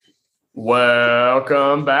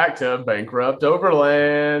Welcome back to Bankrupt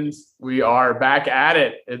Overland. We are back at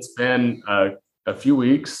it. It's been a few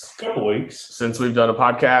weeks, couple weeks since we've done a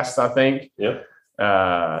podcast, I think. Yep.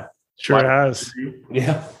 Sure has.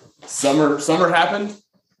 Yeah. Summer happened.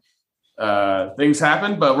 Things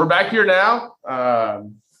happened, but we're back here now.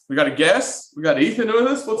 We got a guest. We got Ethan with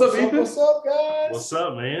us. What's up, Ethan? What's up, guys? What's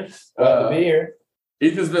up, man? Glad to be here.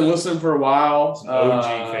 Ethan's been listening for a while.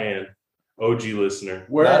 OG fan. OG listener.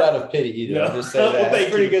 Where Not out of pity either. No. I'll just say that. Well, thank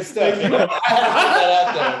Pretty you. good stuff. Thank you. Put that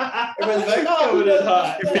out there. Everybody's like, oh, Coming in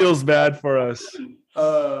hot. He feels bad for us.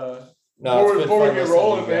 No, before we get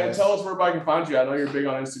rolling, man, tell us where everybody can find you. I know you're big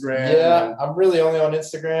on Instagram. Yeah, I'm really only on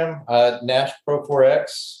Instagram. Nash Pro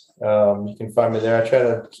 4X. You can find me there. I try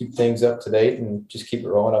to keep things up to date and just keep it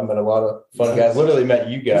rolling. I've met a lot of fun guys. Literally met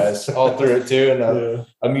you guys all through it too, and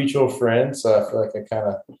a mutual friend. So I feel like I kind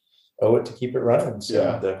of owe it to keep it running. So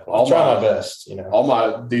Yeah, definitely. I'll try my best. All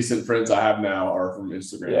my decent friends I have now are from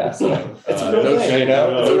Instagram. Yeah. So, It's a real no thing, shame. you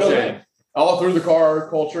know? It's a No real shame. thing. All through the car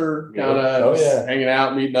culture, kind of Oh, yeah. hanging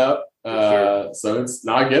out, meeting up. For So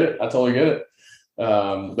I get it. I totally get it.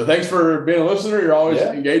 But thanks for being a listener. You're always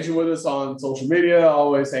engaging with us on social media,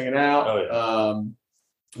 always hanging out. Oh,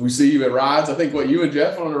 We see you at rides. I think you and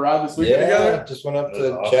Jeff went on a ride this weekend together. Just went up That's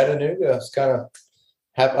to awesome. Chattanooga. It's kind of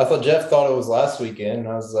happy. I thought Jeff thought it was last weekend. And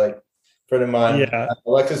I was like, friend of mine, Yeah.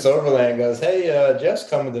 Alexis Overland goes, "Hey, Jeff's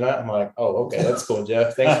coming tonight." I'm like, "Oh, okay, that's cool,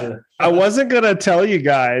 Jeff. Thanks for." I wasn't going to tell you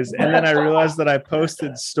guys. And then I realized that I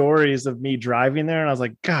posted stories of me driving there. And I was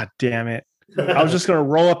like, God damn it. I was just going to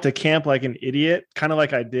roll up to camp like an idiot, kind of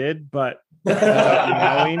like I did, but without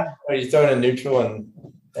you knowing. Are you throwing in neutral and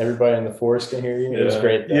everybody in the forest can hear you? It was Yeah.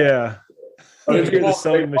 great. though. Yeah. Oh, did you Hear go the on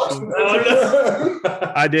sewing Big machine. Parsons?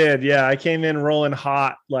 I did. Yeah. I came in rolling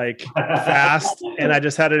hot, like fast, and I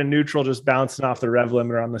just had it in neutral, just bouncing off the rev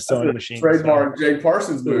limiter on the sewing machine. Trademark Jake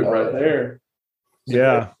Parsons move right there.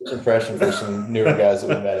 Yeah. Good impression for some newer guys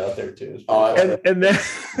that we met out there too.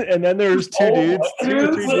 And then there's two dudes. Two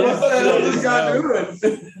or three dudes. What the hell is this guy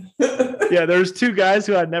doing? Yeah, there's two guys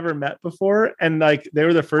who I'd never met before, and like they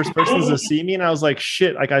were the first persons to see me, and I was like,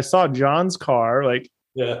 shit, like I saw John's car, like,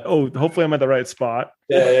 Yeah. oh, hopefully I'm at the right spot.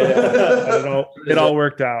 Yeah. I don't know. It all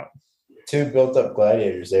worked out. Two built up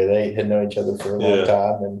gladiators there. They had known each other for a long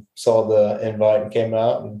time and saw the invite and came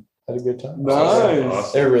out and had a good time.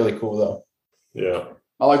 Nice. They're really cool though. Yeah.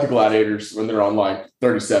 I like the Gladiators when they're on like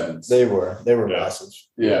 37s. They were Yeah. massive.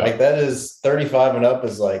 Yeah. Like that is 35 and up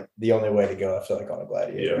is like the only way to go. I feel like on a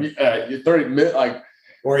gladiator, You're 30, like,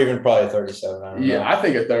 or even probably 37. I don't know. I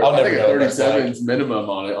think a I'll never know what that's 37 like. is minimum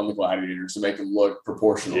on the Gladiators to make them look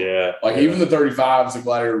proportional. Yeah. Like even the 35s, the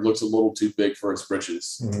Gladiator looks a little too big for its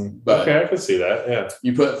britches. Mhm. But Okay, I can see that. Yeah.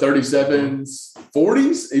 you put 37s,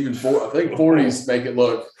 40s, even I think 40s make it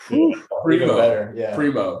look Even primo. better. Yeah.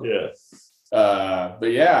 Primo. Yeah.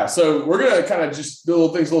 But yeah, so we're gonna kind of just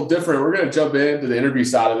do things a little different. We're gonna jump into the interview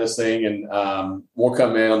side of this thing, and we'll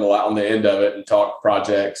come in on the end of it and talk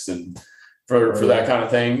projects and for that kind of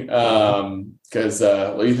thing. Because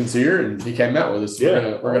Ethan's here and he came out with us.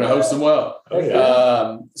 Yeah. We're gonna host him well. Oh,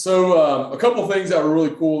 yeah. So a couple of things that were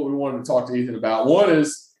really cool that we wanted to talk to Ethan about. One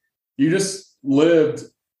is you just lived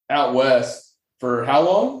out west for how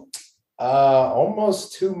long?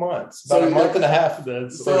 Almost 2 months, about So a month and a half.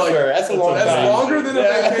 That's So, like, sure. That's a long That's time. longer than a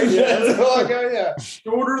vacation. That's a long time, yeah.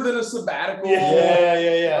 Shorter than a sabbatical.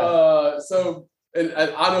 Yeah. So, and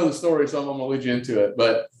I know the story, so I'm going to lead you into it.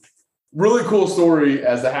 But really cool story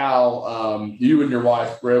as to how you and your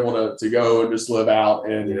wife were able to go and just live out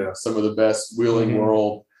in some of the best wheeling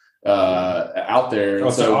world out there. And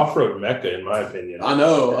It's so an off-road mecca, in my opinion. I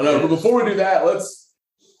know. But before we do that,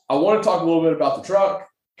 I want to talk a little bit about the truck.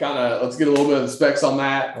 Let's get a little bit of the specs on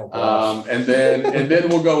that, and then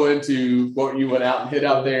we'll go into what you went out and hit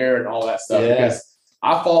out there and all that stuff. Yeah. Because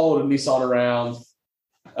I followed a Nissan around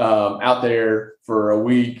out there for a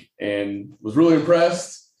week and was really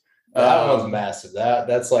impressed. That one's massive.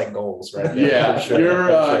 That's like goals, right? there, Yeah, for sure.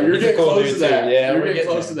 you're He's a getting cool close dude, to that. too. Yeah, you're we're getting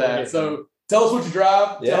close to there. that. We're So tell us what you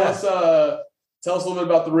drive. Yeah. Tell us a little bit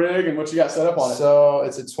about the rig and what you got set up on it. So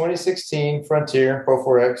it's a 2016 Frontier Pro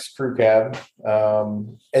 4X crew cab.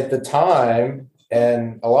 At the time,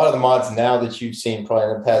 and a lot of the mods now that you've seen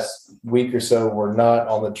probably in the past week or so were not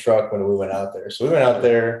on the truck when we went out there. So we went out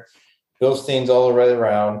there, Bilsteins all the way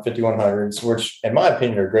around, 5100s, which in my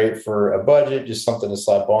opinion are great for a budget, just something to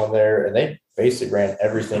slap on there. And they basically ran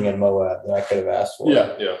everything in Moab that I could have asked for.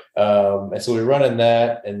 Yeah. And so we were running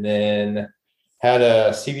that, and then had a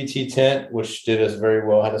CVT tent, which did us very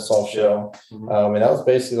well, had a soft shell. And that was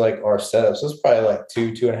basically like our setup. So it's probably like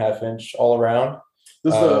 2.5 inch all around.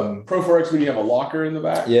 Does the Pro 4X mean you have a locker in the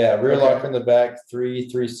back? Yeah, rear Okay. locker in the back, 3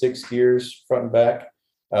 6 gears front and back.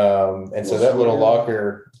 And so that little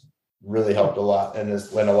locker really helped a lot and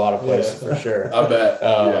is in a lot of places for sure. I bet.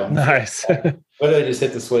 Nice. Literally just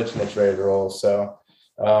hit the switch and it's ready to roll. So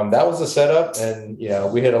that was the setup, and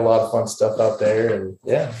we had a lot of fun stuff out there, and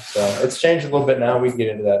so it's changed a little bit now. We can get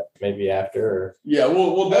into that maybe after. Or,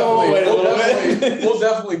 we'll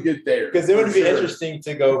definitely get there, because it would be interesting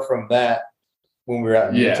to go from that when we were out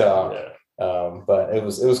in Utah. Yeah. But it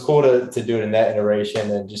was cool to do it in that iteration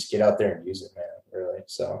and just get out there and use it, man. Really.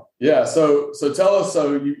 So So tell us.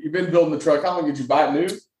 So you've been building the truck. How long did you buy it new?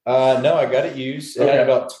 No, I got it used. It had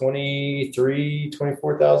about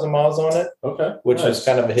 24,000 miles on it. Okay. Which was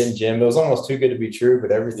kind of a hidden gem. It was almost too good to be true,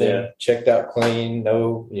 but everything checked out clean.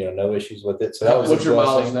 No issues with it. So that was what's your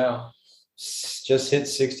mileage now? Just hit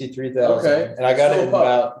 63,000. Okay. And I got Still it in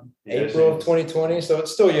about April of 2020. So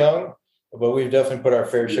it's still young, but we've definitely put our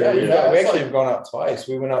fair share. We actually have gone out twice.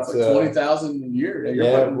 We went out to 20,000 a year. we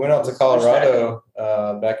went out to Colorado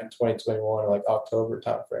back in 2021, like October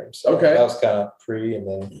timeframe. So that was kind of pre, and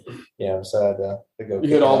then decided to go. You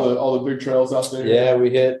hit all the big trails out there. Yeah, we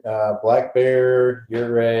hit Black Bear,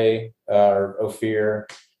 Uray, Ophir,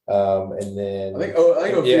 and then I think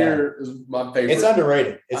Ophir is my favorite. It's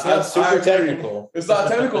underrated. It's not super technical. It's not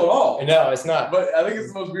technical at all. No, it's not. But I think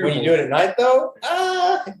it's the most beautiful. When you do it at night, though,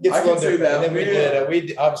 it gets a little different. That. And then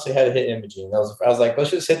we obviously had to hit Imogene. I was like,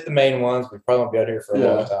 let's just hit the main ones. We probably won't be out here for a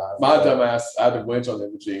long time. My dumbass, I had to winch on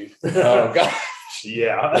Imogene. Oh God.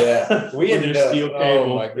 Yeah. We ended up. Steel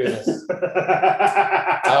cable. Oh my goodness.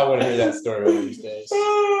 I want to hear that story one of these days.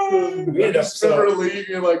 We ended up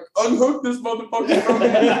leaving and like unhook this motherfucker from me.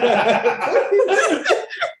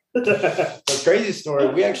 The crazy story.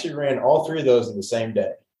 We actually ran all three of those in the same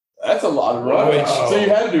day. That's a lot of running. So you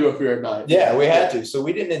had to do Ophir at night. Yeah, we had to. So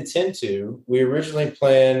we didn't intend to. We originally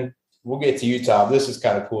planned. We'll get to Utah. This is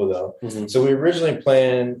kind of cool though. Mm-hmm. So we originally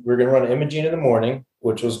planned we were going to run Imogene in the morning,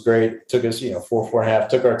 which was great. It took us, 4.5.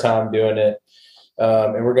 Took our time doing it,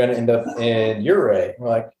 and we're going to end up in Uray. We're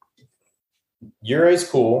like, Uray's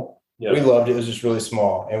cool. Yep. We loved it. It was just really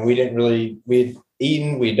small, and we had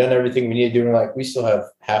eaten. We'd done everything we needed to do. And we're like, we still have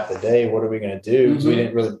half the day. What are we going to do?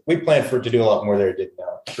 Mm-hmm. We planned for it to do a lot more there. Didn't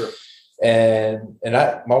know. Sure. And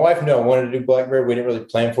my wife knew I wanted to do Black Bear. We didn't really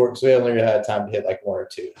plan for it because we only really had time to hit like one or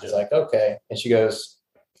two. I was like, okay. And she goes,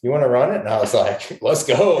 you want to run it? And I was like, let's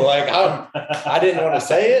go. Like I didn't want to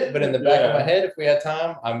say it, but in the back of my head, if we had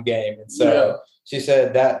time, I'm game. And so she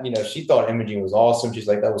said that, she thought Imogene was awesome. She's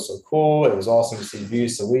like, that was so cool. It was awesome to see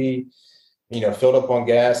views. So we, filled up on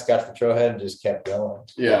gas, got to the trailhead and just kept going.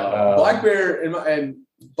 Yeah. Black Bear and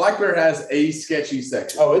Black Bear has a sketchy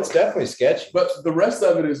section. Oh, it's definitely sketchy. But the rest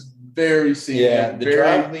of it is very scenic. Yeah, the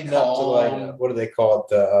drive leading up to like what do they call it?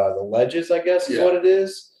 The ledges, I guess is what it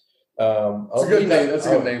is. It's a good name. That's a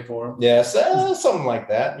good name for them. Yeah, something like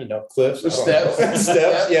that. Cliffs, the steps.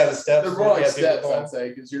 Steps. Yeah, the steps. They're more like steps, I'd say,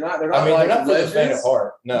 because they're not. They're not like for the faint of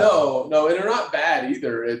heart. No, and they're not bad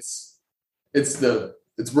either. It's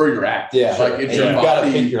where you're at. Yeah, like it's you've got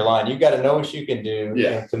to pick your line. You got to know what you can do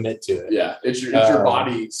and commit to it. Yeah, it's your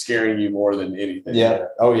body scaring you more than anything. Yeah.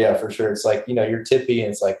 Oh yeah, for sure. It's like you're tippy,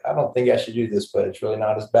 and it's like I don't think I should do this, but it's really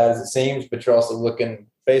not as bad as it seems. But you're also looking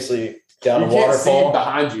basically down a waterfall. You can't see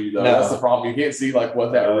behind you though. No. That's the problem. You can't see like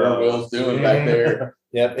what that rear wheel's doing back there.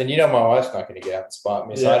 Yep, and my wife's not going to get out and spot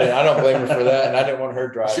me, so I don't blame her for that, and I didn't want her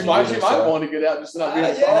driving. She might want to get out just to not be in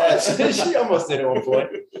the she almost did at one point.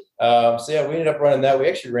 We ended up running that. We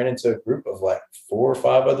actually ran into a group of like 4 or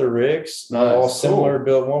 5 other rigs, all similar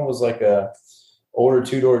built. One was like a older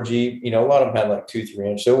 2-door Jeep. A lot of them had like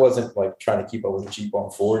 2-3 inch, so it wasn't like trying to keep up with a Jeep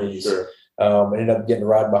on 40s. Sure. I ended up getting a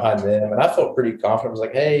ride behind them, and I felt pretty confident. I was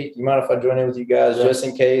like, "Hey, you mind if I join in with you guys just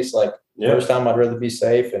in case?" Like first time, I'd rather be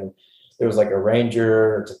safe. And there was like a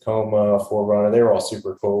Ranger, Tacoma, 4Runner. They were all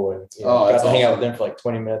super cool, and got to hang out with them for like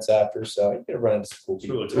 20 minutes after. So you could run into some cool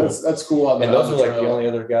people. That's cool. And those are like the only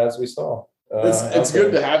other guys we saw. It's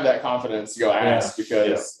good to have that confidence to go ask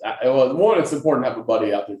because one, it's important to have a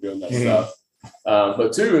buddy out there doing that stuff.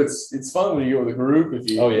 But 2, it's fun when you go with a group. If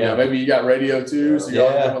you, maybe you got radio too, so you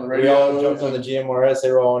all jump on the radio. We all jumped on the GMRS.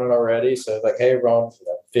 They were all on it already. So it's like, hey, we're on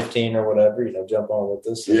 15 or whatever. Jump on with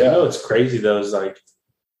us. Yeah, it's crazy though. It's like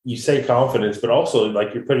you say confidence, but also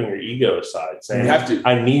like you're putting your ego aside, saying, you have to.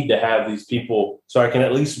 I need to have these people so I can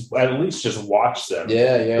at least just watch them.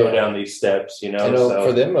 Go down these steps. So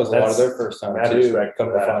for them, it was a lot of their first time too.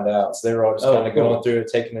 Come to find out, so they were all just kind of going through it,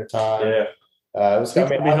 taking their time. Yeah.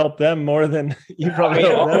 helped them more than you probably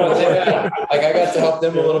helped them. Like I got to help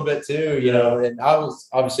them a little bit too, and I was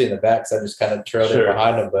obviously in the back, so I just kind of trailed in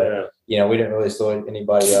behind them, but we didn't really slow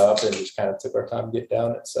anybody up and just kind of took our time to get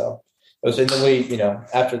down it. So and then we,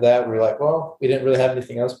 after that we were like, well, we didn't really have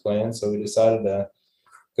anything else planned, so we decided to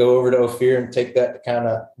go over to Ophir and take that kind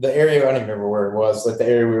of the area. I don't even remember where it was, like the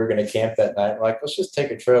area we were going to camp that night. Like, let's just take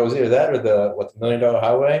a trail. It was either that or the $1 Million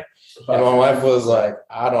Highway. And my wife was like,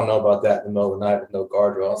 I don't know about that in the middle of the night with no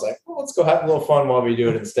guardrail. I was like, well, let's go have a little fun while we do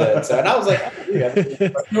it instead. So, and I was like, we went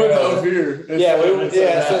to Ophir. So we went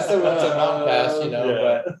to Mountain Pass,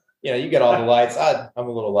 but you get all the lights. I'm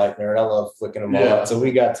a little light nerd. I love flicking them on. So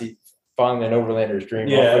we got to find an overlander's dream.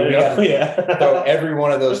 We got to throw every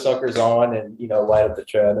one of those suckers on and light up the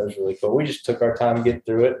trail. That was really cool. We just took our time getting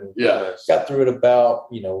through it and got through it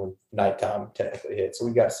about when nighttime technically hit. So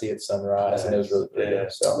we got to see it sunrise and it was really pretty.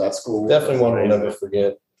 So that's cool. Definitely one we'll never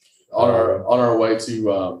forget. On our way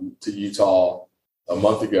to Utah a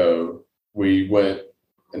month ago, we went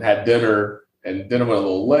and had dinner, and dinner went a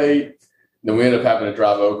little late. Then we ended up having to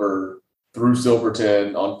drive over through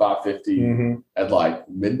Silverton on 550 at like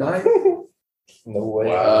midnight. No way.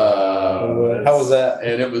 Wow. How was that?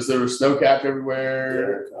 And there was snow capped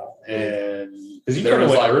everywhere, and there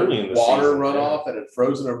was like water runoff that had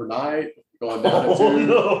frozen overnight, going down to 2.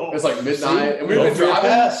 No. It's like midnight, and we've been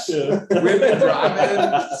driving. We've been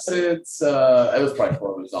driving since it was probably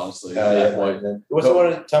 4 months, honestly. What's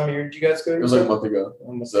the time of year did you guys go? It was like a month ago.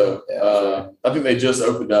 So I think they just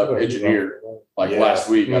opened up Engineer last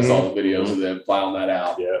week. I saw the videos of them plowing that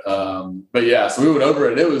out. But so we went over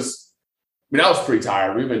it. It was. I was pretty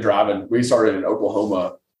tired. We've been driving. We started in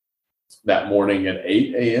Oklahoma that morning at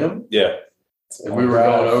 8 a.m. Yeah. And we were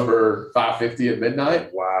going over 550 at midnight.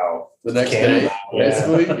 Wow. The next day,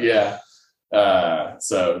 basically. Yeah.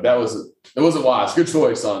 So it wasn't wise. Good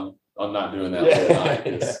choice on not doing that overnight.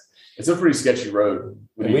 It's a pretty sketchy road.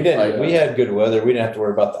 We had good weather. We didn't have to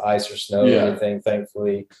worry about the ice or snow or anything,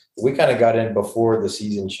 thankfully. We kind of got in before the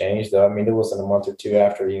season changed, though. I mean, it wasn't a month or two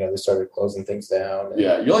after, they started closing things down.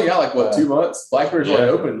 You only got 2 months? Blackbeard's only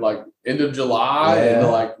opened end of July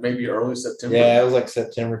and maybe early September. Yeah, it was like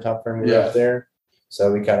September timeframe we were up there.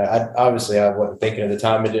 So we I wasn't thinking at the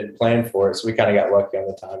time. I didn't plan for it. So we kind of got lucky on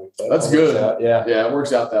the timing. That's good. Yeah, it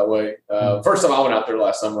works out that way. First time I went out there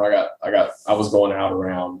last summer, I was going out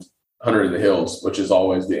around Hunter in the Hills, which is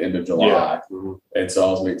always the end of July. And so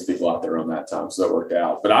I was meeting people out there on that time. So that worked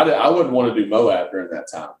out. But I wouldn't want to do Moab during that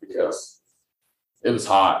time because it was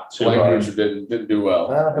hot. Lane Cruiser didn't do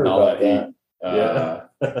well. I heard about that.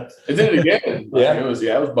 It did it again. It was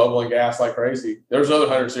bubbling gas like crazy. There was another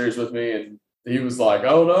 100 series with me, and he was like,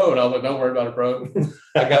 "Oh no!" And I was like, "Don't worry about it, bro.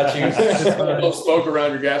 I got you." A little smoke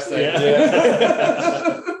around your gas tank.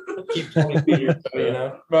 Keep 20 feet,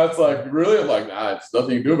 Matt's like, "Really?" I'm like, "Nah, it's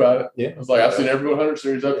nothing you can do about it." Yeah. I was like, "I've seen every 100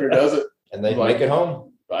 series up here does it, and they make it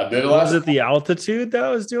home." I did it last. Was it the altitude that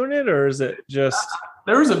was doing it, or is it just?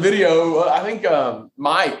 There was a video. I think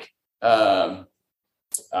Mike.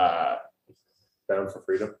 Bound for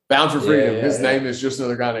Freedom. Bound for Freedom. His name is just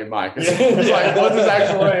another guy named Mike. It's like, what's his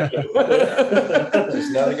actual name? Just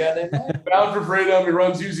another guy named Mike. Bound for Freedom. He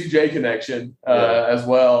runs UZJ Connection as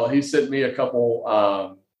well. He sent me a couple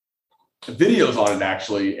videos on it,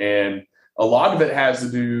 actually. And a lot of it has to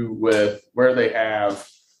do with where they have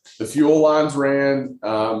the fuel lines ran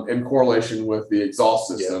in correlation with the exhaust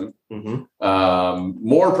system.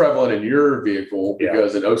 More prevalent in your vehicle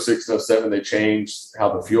because in 06 and 07 they changed how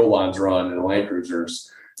the fuel lines run in Land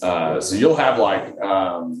Cruisers. So you'll have like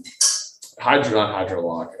paper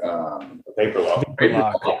lock.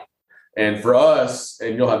 And for us,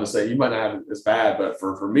 and you'll have to say you might not have it as bad, but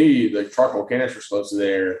for me, the charcoal canister's close to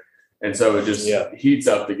there, and so it just heats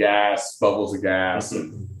up the gas, bubbles the gas,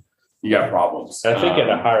 and you got problems. I think at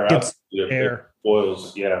a higher altitude, air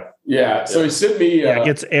boils. So he sent me. It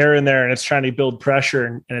gets air in there, and it's trying to build pressure,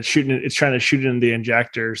 and it's shooting. It's trying to shoot in the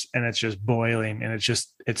injectors, and it's just boiling, and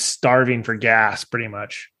it's starving for gas, pretty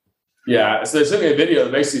much. Yeah. So they sent me a video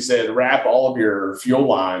that basically said wrap all of your fuel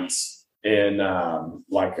lines in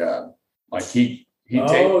like heat. Oh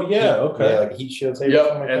tape. Okay. Like heat shield tape.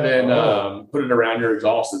 Yep. And then put it around your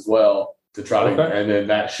exhaust as well. To try to, and then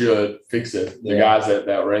that should fix it. The guys that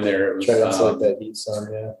were in there, it was try to insulate that heat sun.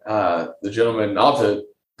 The gentleman,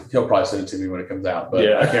 he'll probably send it to me when it comes out, but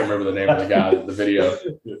I can't remember the name of the guy in the video.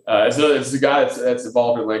 It's the guy that's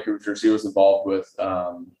involved in Land Cruisers. He was involved with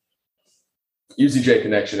UZJ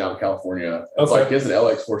Connection out in California. It's like he has an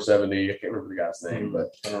LX 470. I can't remember the guy's name,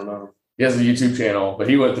 but I don't know. He has a YouTube channel, but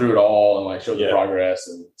he went through it all and like showed the progress.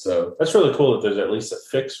 And so that's really cool that there's at least a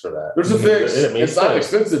fix for that. There's a fix. It's not an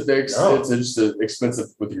expensive fix. No. It's just expensive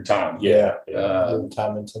with your time.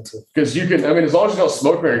 Time intensive. Because you can, as long as you don't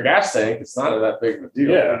smoke in your gas tank, it's not that big of a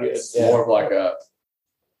deal. Yeah. It's more of like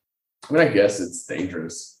I guess it's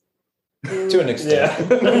dangerous. To an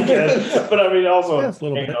extent. Yeah. But also, a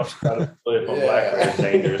little bit. Try to flip on BlackBerry is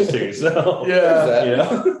dangerous too. So,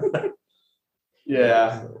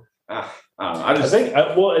 yeah. I think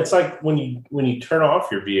it's like when you turn off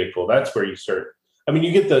your vehicle, that's where you start.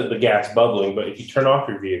 You get the gas bubbling, but if you turn off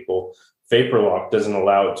your vehicle, vapor lock doesn't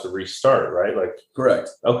allow it to restart, right? Like correct.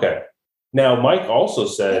 Okay. Now, Mike also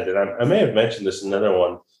said, and I may have mentioned this in another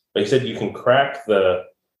one, but he said you can crack the.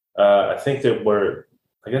 I think that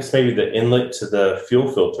maybe the inlet to the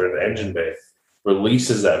fuel filter, the engine bay,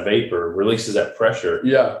 releases that vapor, releases that pressure.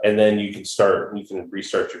 Yeah, and then you can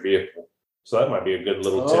restart your vehicle. So that might be a good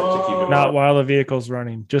little tip to keep in mind. Not while the vehicle's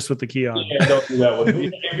running, just with the key on. Yeah, don't do that.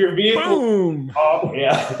 If your vehicle is off,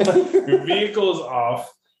 your vehicle is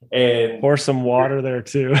off, and pour some water there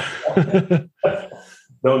too.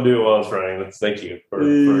 Don't do it while it's running. Thank you for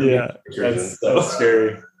that's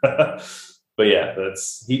scary. But yeah,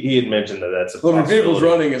 he had mentioned that's a. Well, if your vehicle's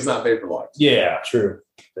running, it's not vapor locked. Yeah, true.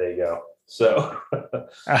 There you go. So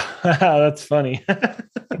that's funny.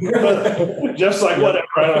 Just like whatever,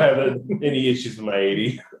 I don't have any issues with my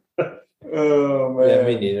 80. Oh man, yeah,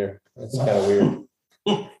 me neither. That's kind of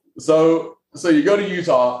weird. So you go to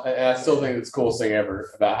Utah, and I still think it's the coolest thing ever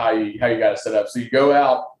about how you got it set up. So you go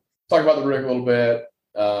out, talk about the rig a little bit,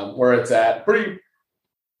 where it's at.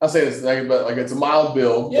 I say this, but like it's a mild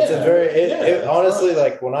build. Yeah, it's a very. Honestly,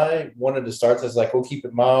 like when I wanted to start this, like we'll keep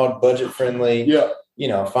it mild, budget friendly. Yeah.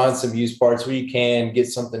 Find some used parts where you can get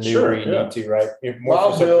something new where you need to, right?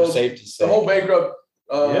 More for safety's sake. The whole bankrupt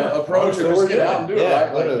approach of just get out and do it,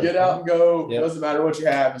 right? Like get out and go. It doesn't matter what you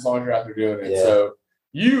have as long as you're out there doing it. So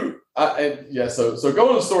so go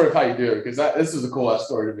on the story of how you do it, because this is a cool ass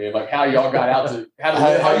story to me. Like how y'all got out to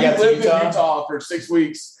how you lived in Utah for 6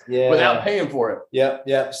 weeks without paying for it.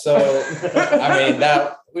 Yep. So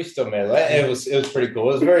that we still made it. It was pretty cool.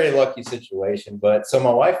 It was a very lucky situation. But so my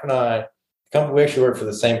wife and I. We actually work for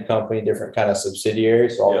the same company, different kind of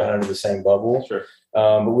subsidiaries, all under the same bubble. Sure.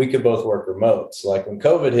 But we could both work remote. So like when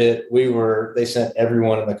COVID hit, they sent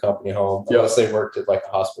everyone in the company home unless they worked at like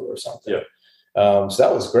a hospital or something. Yeah. So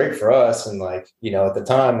that was great for us. And like, at the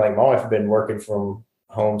time, like my wife had been working from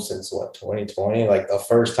home since 2020, like the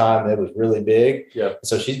first time it was really big. Yeah.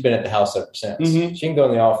 So she's been at the house ever since. Mm-hmm. She can go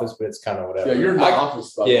in the office, but it's kind of whatever. Yeah, you're in the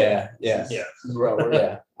office. Yeah.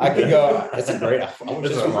 I could go. It's a great office.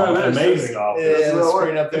 It's an amazing office. Yeah, the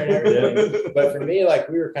screen up there and everything. But for me, like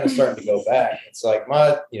we were kind of starting to go back. It's like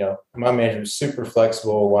my manager is super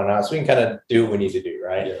flexible, whatnot, so we can kind of do what we need to do,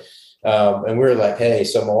 right? Yeah. And we were like, hey,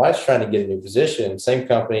 so my wife's trying to get a new position, same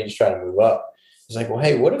company, just trying to move up. It's like, well,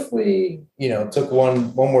 hey, what if we, took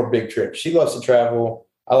one more big trip? She loves to travel.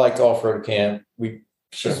 I like to off-road camp.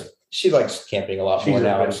 She likes camping a lot more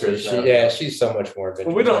now. She's so much more adventurous.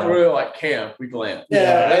 Well, we don't really like camp. We glamp.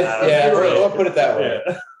 We'll put it that way.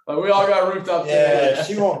 Yeah. Like we all got rooftop. Yeah,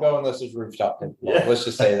 she won't go unless there's rooftop. Let's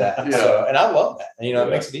just say that. Yeah. So, and I love that. And, it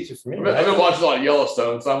makes it easier for me. I've been watching a lot of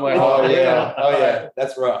Yellowstone, so I'm like, oh yeah,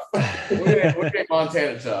 that's rough. we ain't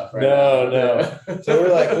Montana tough. Right No. So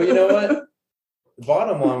we're like, well, you know what? The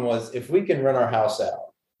bottom line was if we can rent our house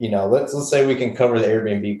out. Let's say we can cover the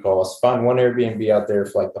Airbnb costs, find one Airbnb out there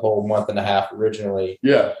for like the whole month and a half originally.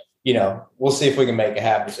 Yeah. We'll see if we can make it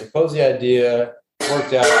happen. So pose the idea,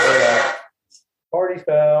 worked out. They're like, party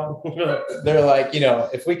foul. They're like,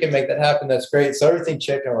 if we can make that happen, that's great. So everything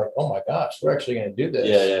checked. And we're like, oh my gosh, we're actually going to do this.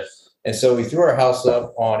 Yeah. And so we threw our house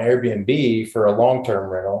up on Airbnb for a long-term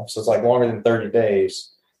rental. So it's like longer than 30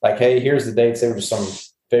 days. Like, hey, here's the dates. They were just some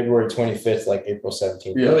February 25th, like April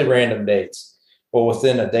 17th, really random dates. Well,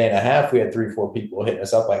 within a day and a half, we had 3-4 people hitting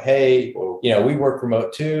us up like, hey, we work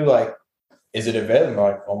remote too. Like, is it available?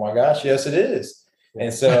 I'm like, oh my gosh, yes, it is.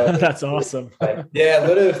 And so that's awesome.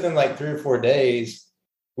 Literally within like 3 or 4 days,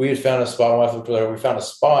 we had found a spot. My wife looked over. We found a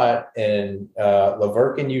spot in La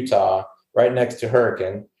Verkin, Utah, right next to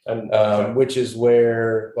Hurricane, which is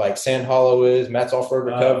where like Sand Hollow is, Matt's Off-Road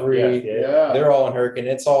Recovery. Yeah. They're all in Hurricane.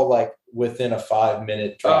 It's all like within a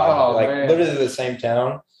 5-minute drive, literally the same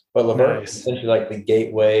town. But La Verkin is essentially like the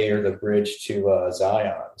gateway or the bridge to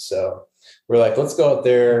Zion. So we're like, let's go out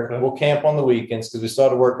there. Okay. We'll camp on the weekends because we still had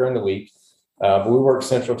to work during the week. But we worked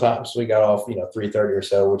Central Time, so we got off, 3:30 or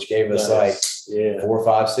so, which gave us 4,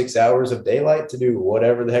 5, 6 hours of daylight to do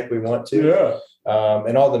whatever the heck we want to. Yeah.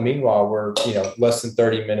 And all the meanwhile, we're less than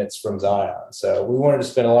 30 minutes from Zion. So we wanted to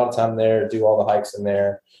spend a lot of time there, do all the hikes in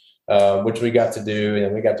there. which we got to do.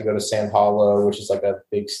 And we got to go to Sand Hollow, which is like a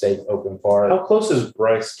big state open park. How close is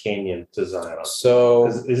Bryce Canyon to Zion? So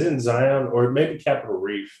Is it in Zion or maybe Capitol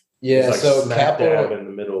Reef? yeah, It's like so smack Capitol, dab in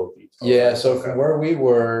the middle of Utah. yeah. So Okay. from where we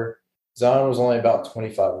were, Zion was only about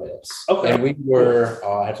 25 minutes. Okay. And we were,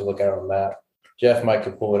 I have to look at it on the map. Jeff might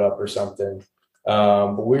could pull it up or something.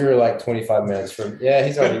 But we were like 25 minutes from, yeah,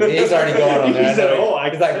 he's already going on He that. said, "Oh, I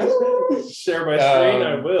He's like, share my screen.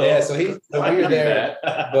 I will." Yeah, so we were there.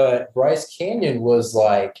 But Bryce Canyon was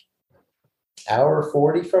like hour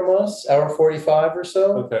 40 from us, hour 45 or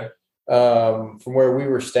so, Okay. from where we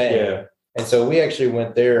were staying. Yeah. And so we actually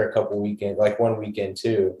went there a couple weekends, like one weekend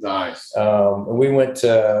too. Nice. And we went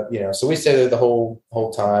to, so we stayed there the whole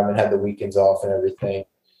time and had the weekends off and everything.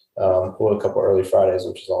 Pulled a couple early Fridays,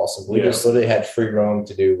 which is awesome. We just literally had free roam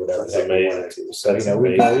to do whatever That's the heck we amazing. wanted to. So,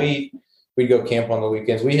 That's we'd go camp on the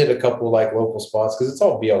weekends. We hit a couple like local spots because it's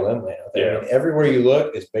all BLM land out there. Yeah. I mean, everywhere you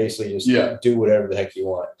look, it's basically just do whatever the heck you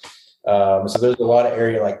want. So there's a lot of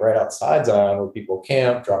area like right outside Zion where people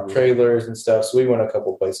camp, drop trailers and stuff. So we went a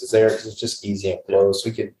couple places there because it's just easy and close.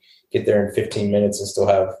 We could get there in 15 minutes and still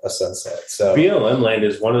have a sunset. So BLM land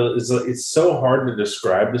is it's so hard to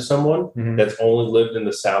describe to someone Mhm. that's only lived in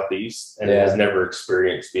the Southeast and has never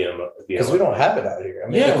experienced BLM. because we don't have it out here. I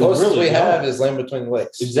mean, Yeah, the closest we really we have don't. is Land Between the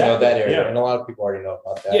Lakes. Exactly, That area. yeah. And a lot of people already know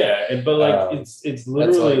about that. Yeah, but like it's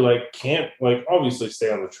literally like- like can't like obviously stay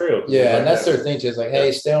on the trail. 'cause Yeah, it's and that's like their thing too. It's like,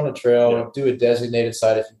 hey, stay on the trail, Yeah. do a designated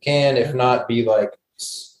site if you can. If not, be like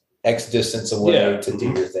X distance away Yeah. to do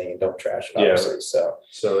your thing and don't trash it, Yeah. obviously. So,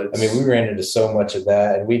 So it's, I mean, we ran into so much of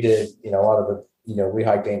that, and we did, a lot of the, we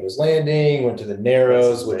hiked Angels Landing, went to the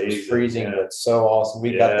Narrows, That's which was amazing, freezing, yeah. but so awesome.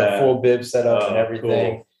 We got the Yeah. full bib set up and Oh,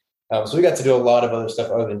 everything. So we got to do a lot of other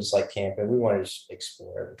stuff other than just like camping. We wanted to just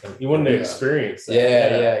explore everything. you wanted to Yeah. experience that.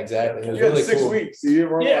 Yeah, exactly. It was You had really 6 cool. weeks. You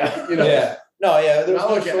were Yeah. like, Yeah. No, yeah. And There was I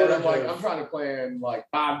no look at it, I'm shortage like, of- I'm trying to plan like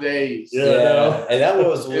 5 days. Yeah. Yeah, and that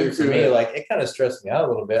was weird for Into me. it. Like, it kind of stressed me out a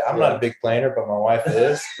little bit. I'm not a big planner, but my wife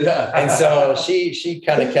is, Yeah. and so she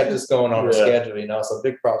kind of kept us going on her Yeah. schedule. So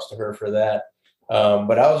big props to her for that.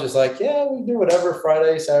 But I was just like, yeah, we can do whatever.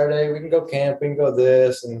 Friday, Saturday, we can go camp, we can go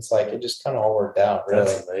this, and it's like it just kind of all worked out, really.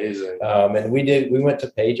 That's amazing. And we went to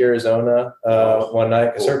Page, Arizona one night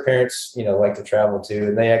because her parents, like to travel too,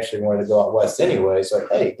 and they actually wanted to go out west anyway. So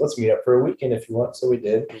like, hey, let's meet up for a weekend if you want. So we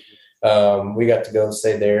did. We got to go and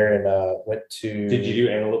stay there and went to. Did you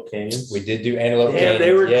do Antelope Canyons? We did do Antelope Yeah, Canyon.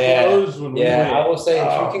 they were yeah. closed when we Yeah, went. I will say if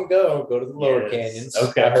Oh. you can go to the lower Yes. canyons.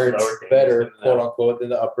 Okay, I heard lower it's canyons, better, good to quote know. unquote, than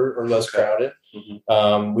the upper or less crowded.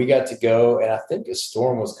 Mhm. We got to go, and I think a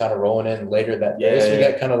storm was kind of rolling in later that day, so we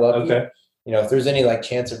Yeah. got kind of lucky. Okay. If there's any like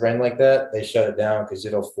chance of rain like that, they shut it down because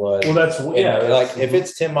it'll flood. Well, that's And, yeah. like if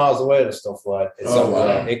it's 10 miles away, it'll still flood. It's Oh,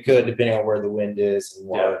 wow. It could, depending on where the wind is and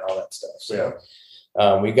water Yeah. and all that stuff. So,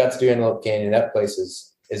 we got to do Antelope Canyon. That place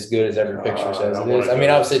is as good as every picture says I it wanna is. I mean,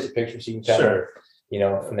 go. obviously it's a picture, so you can kind Sure. of,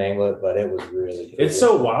 finagle it, but it was really. It's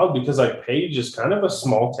so wild because like Page is kind of a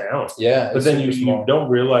small town, yeah. but it's then super you small. don't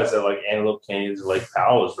realize that like Antelope Canyons and Lake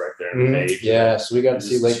Powell is right there in Mhm. Page. Yeah, so we got to It's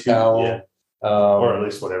see just Lake huge, Powell. yeah. Um, Or at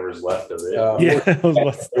least whatever's left of it. Yeah, it was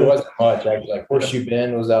what's There wasn't much actually. Like Horseshoe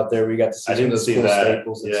Bend was out there. We got to see I some of didn't those see cool that.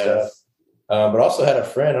 staples and Yeah. stuff. But also had a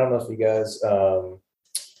friend. I don't know if you guys,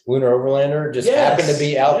 Lunar Overlander, just Yes. happened to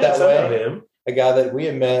be out Yes, that I know way. him. A guy that we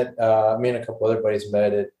had met, me and a couple other buddies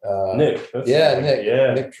met at Nick. That's yeah, right. Nick.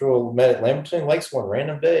 Yeah. Nick Trull met at Lamberton Lakes one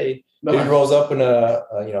random day. Dude Nice. rolls up in a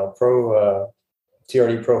pro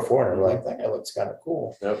TRD Pro 4, and we're like, that guy looks kind of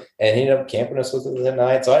cool. Yep. And he ended up camping us with us that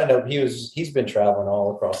night. So I ended up he's been traveling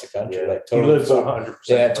all across the country, Yeah. like He totally lives full, 100%.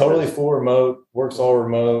 yeah, totally full remote, works all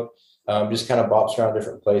remote. Just kind of bops around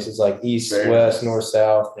different places like east, Very west, nice. north,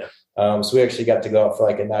 south. Yeah. So we actually got to go out for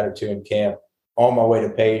like a night or two in camp on my way to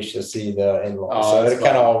Page to see the in-law. Oh, So that's it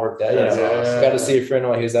kind of fun. all worked out. That's Yeah. awesome. Got to see a friend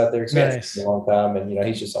while he was out there because he hadn't Nice. seen him in a long time, and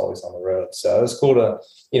he's just always on the road. So it was cool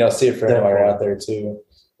to see a friend while we're out there too.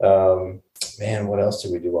 Man, what else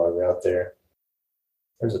did we do while we were out there?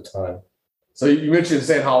 There's a ton. So you mentioned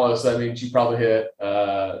Sand Hollow, so that means you probably hit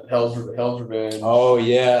Hell's Revenge. Oh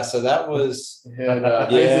yeah, so that was Hit, yeah,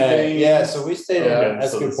 Hazeltine. yeah. So we stayed. Yeah,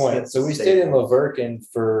 That's so a good the point. So we state- stayed in Laverkin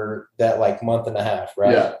for that like month and a half,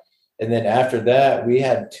 right? Yeah. And then after that, we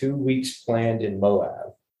had 2 weeks planned in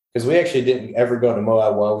Moab because we actually didn't ever go to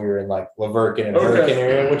Moab while we were in like Laverkin and Okay. Hurricane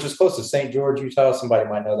area, which is close to St. George, Utah. Somebody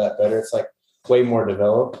might know that better. It's like way more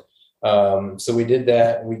developed. So we did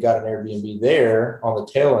that. And we got an Airbnb there on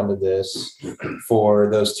the tail end of this for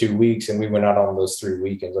those 2 weeks, and we went out on those 3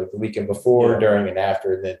 weekends, like the weekend before, Yeah. during, and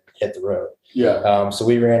after, and then hit the road. Yeah. So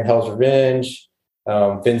we ran Hell's Revenge,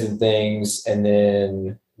 Fins and Things, and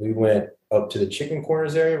then we went up to the chicken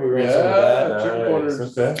corners area. We ran some of that. Chicken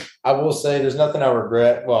corners. Okay. I will say there's nothing I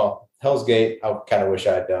regret. Well, Hell's Gate, I kind of wish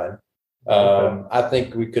I had done. I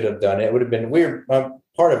think we could have done it. It would have been weird.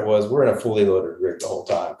 Part of it was we're in a fully loaded rig the whole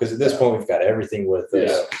time because at this point we've got everything with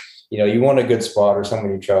us. Yeah. You know, you want a good spot or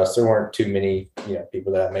someone you trust. There weren't too many,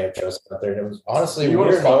 people that I may have trusted out there. And it was honestly, You when want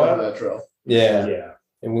we to were in spot out Moab, that trail. yeah. Yeah.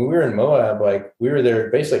 And when we were in Moab, like we were there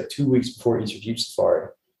basically like 2 weeks before Easter Jeep Safari.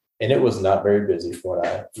 And it was not very busy from what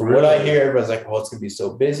I hear. Everybody's like, "Well, it's gonna be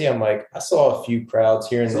so busy." I'm like, I saw a few crowds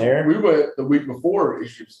here and there. We went the week before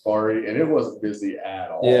Easter Safari, and it wasn't busy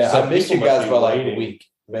at all. Yeah, Some I missed you people must guys be by like waiting. a week,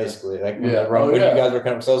 basically. Like when, Yeah. when Oh, you yeah. guys were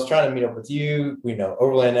coming. So I was trying to meet up with you.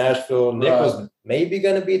 Overland Nashville. Nick Right. was maybe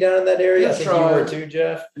going to be down in that area. I That's think you were right. too,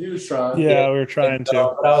 Jeff. He was trying. Yeah, we were trying to.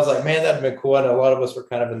 But I was like, man, that'd been cool. And a lot of us were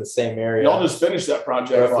kind of in the same area. Y'all just finished that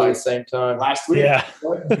project roughly like the same time. last week. Yeah,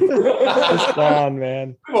 it's gone,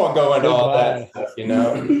 man. We won't go into all that Goodbye.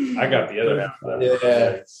 stuff, I got the other half of that.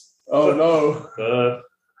 Yeah. Oh no.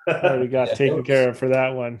 Already got Yeah, taken folks. care of for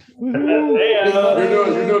that one. Hey,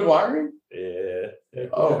 You're doing wiring? yeah.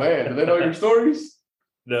 Oh man, do they know your stories?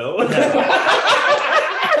 No.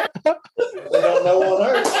 They don't know on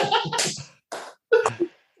earth. You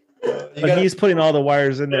But gotta- he's putting all the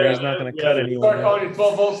wires in there. He's not going to Yeah, cut yeah. anyone. Start out. calling you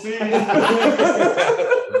 12 volt C.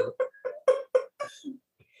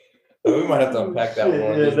 we might have to unpack that one.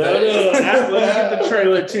 Yeah, no. Let's get the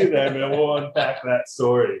trailer too, then, and we'll unpack that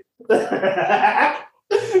story.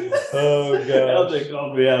 Oh god. LJ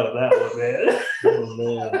called me out of that one, man.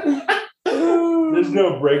 There's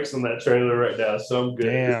no brakes on that trailer right now, so I'm good.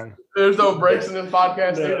 Damn. There's no breaks in this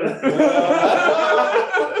podcast No. either.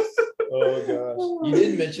 Oh gosh. You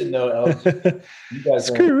did mention though, LG, you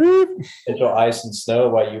guys were Screw. into ice and snow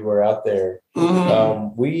while you were out there.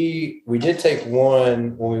 We did take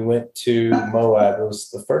one when we went to Moab. It was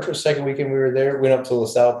the first or second weekend we were there. We went up to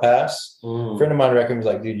LaSalle Pass. A friend of mine recommended,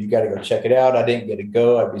 was like, dude, you got to go check it out. I didn't get to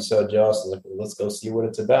go. I'd be so jealous. I was like, well, let's go see what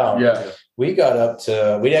it's about. Yeah. We got up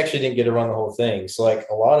to, we actually didn't get to run the whole thing. So like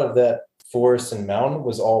a lot of that forest and mountain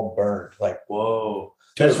was all burned. Like, Whoa.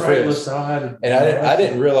 to That's the right. crisp. LaSalle had And I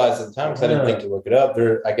didn't realize at the time because I didn't Yeah. think to look it up.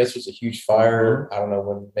 There, I guess there's a huge fire. I don't know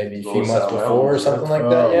when, maybe a few LaSalle months before or Mountains, something like Oh,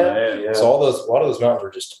 that. Yeah. man, yeah. So a lot of those mountains were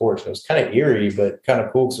just torched. It was kind of eerie, but kind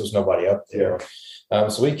of cool because there was nobody up there.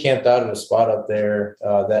 So we camped out at a spot up there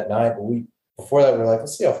that night. But before that, we were like,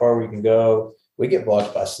 let's see how far we can go. We get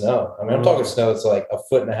blocked by snow. I mean, I'm talking snow that's like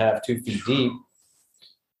 1.5 feet, 2 feet deep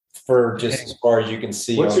for just as far as you can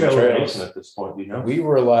see What's on your the elevation trails. at this point? Do you know? We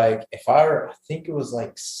were like, I think it was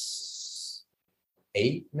like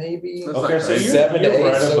 8 maybe. That's Okay, not so crazy. you're, 7 to you're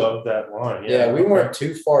 8, right so- above that line. Yeah, we okay. weren't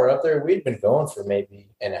too far up there. We'd been going for maybe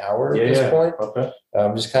an hour Yeah, at this point. Okay.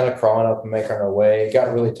 Just kind of crawling up and making our way. It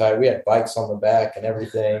got really tight. We had bikes on the back and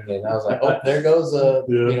everything, and I was like, "Oh, there goes a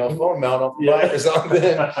Yeah. phone mount on the Yeah. bike or something."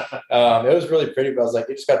 It was really pretty, but I was like,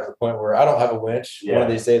 it just got to the point where I don't have a winch. One Yeah. of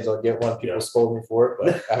these days I'll get one. People Yeah. scold me for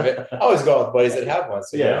it, but I always go with buddies that have one.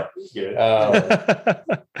 So Yeah, good. How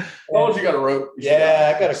old you got a rope?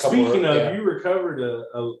 yeah, I got a couple. Speaking of, yeah. you recovered a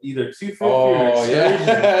either 250 Oh or excursion.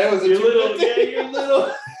 yeah, it was a You're little, 250. yeah, you're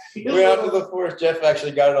little. We went out to the forest. Jeff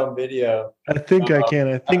actually got it on video. I think I can.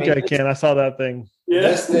 I think I mean, I can. I saw that thing. Yeah.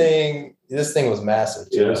 This thing was massive.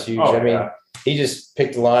 Too. It was huge. Oh, I mean, yeah. he just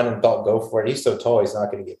picked a line and thought, go for it. He's so tall, he's not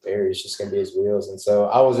going to get buried. It's just going to be his wheels. And so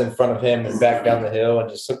I was in front of him and back down the hill and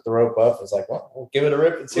just took the rope up. I was like, well, we'll give it a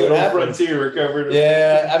rip and see what Little happens. Frontier recovered.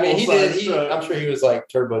 Yeah, I mean, he Full-size did. truck. I'm sure he was like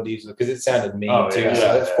turbo diesel because it sounded mean Oh, too. yeah. So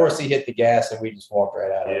Yeah. of course he hit the gas and we just walked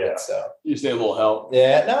right out of Yeah. it. So You just need a little help.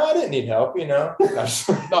 yeah, no, I didn't need help. No, he didn't help.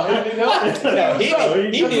 No, he did. I was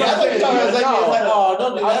like, oh,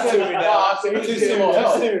 don't do that to me now. I said, he Too just needed a soon, little too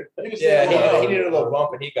help. soon. He just Yeah, needed a little he help. needed a little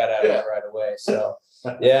bump and he got out of Yeah. it right away. So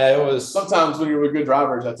yeah, it was. Sometimes when you're with good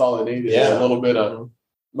drivers, that's all they need is Yeah. a little bit of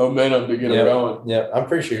momentum to get Yeah. them going. Yeah, I'm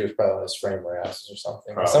pretty sure he was probably on his frame rashes or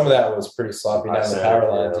something. Probably. Some of that was pretty sloppy I down the said, power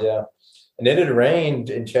lines. Yeah. And it had rained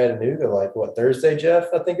in Chattanooga, like what, Thursday, Jeff?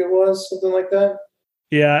 I think it was something like that.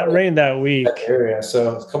 Yeah, it rained that week. That area.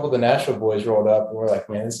 So a couple of the Nashville boys rolled up and we're like,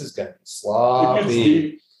 man, this is going to be It gets sloppy.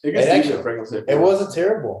 deep. It gets It deep actually- in frequency. It wasn't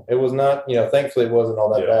terrible. It was not, thankfully it wasn't all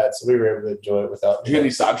that Yeah. bad. So we were able to enjoy it without. Did you get any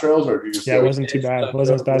side trails or did you just Yeah, it wasn't too bad. It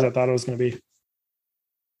wasn't as bad as I thought it was going to be.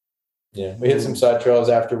 Yeah, we hit some side trails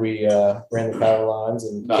after we ran the power lines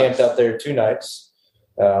and Nice. camped out there 2 nights.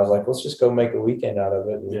 I was like, let's just go make a weekend out of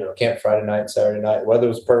it. And Yeah. camped Friday night, Saturday night. Weather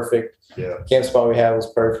was perfect. Yeah. Camp spot we had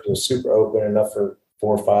was perfect. It was super open, enough for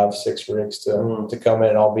 4, 5, 6 rigs to come in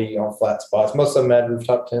and all be on flat spots. Most of them had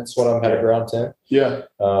rooftop tents. One of them had Yeah. a ground tent. Yeah.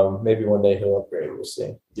 Maybe one day he'll upgrade. We'll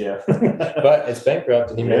see. Yeah. But it's bankrupt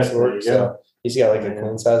and he makes it Yeah, there work. you go. So He's got like a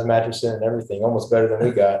queen size mattress in and everything, almost better than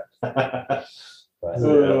we got. But,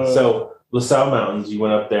 So LaSalle Mountains, you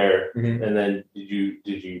went up there, Mhm. and then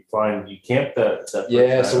did you find you camped that first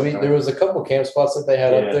yeah, night? so there was a couple camp spots that they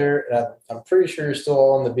had Yeah. up there, and I'm pretty sure you're still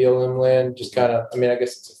all on the BLM land. Just kind of, I mean, I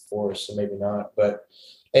guess it's a forest, so maybe not. But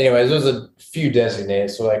anyways, there was a few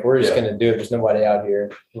designated, so like we're just Yeah. gonna do it. There's nobody out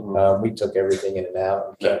here. Mhm. We took everything in and out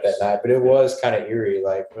and camped Nice. that night, but it was kind of eerie.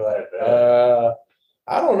 Like we're like,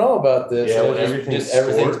 I don't know about this. Yeah, And when it was everything's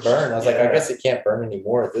everything's scorched. burned. I was like, I Yeah. guess it can't burn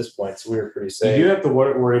anymore at this point, so we were pretty You safe. do have to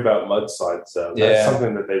worry about mudslides, though. That's Yeah.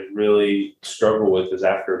 something that they really struggle with is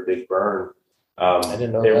after a big burn. I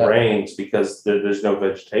didn't know it that. rains because there's no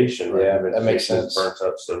vegetation. Right? Yeah, The that makes vegetation is sense. burnt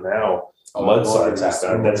up. So now Oh, mudslides that's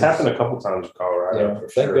happen. That's happened a couple times in Colorado. Yeah, For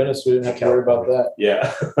thank sure. goodness we didn't have to worry about that.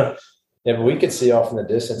 Yeah. Yeah, but we could see off in the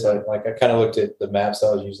distance. Like I kind of looked at the maps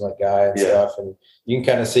I was using, like Guy and Yeah. stuff, and you can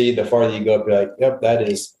kind of see the farther you go up, you're like, yep, that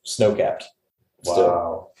is snow capped. Still.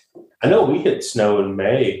 Wow. I know we hit snow in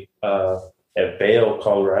May at Vail,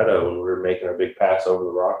 Colorado, when we were making our big pass over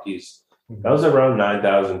the Rockies. That was around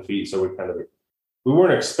 9,000 feet. So we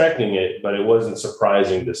weren't expecting it, but it wasn't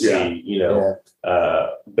surprising to see, Yeah.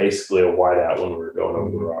 basically a whiteout when we were going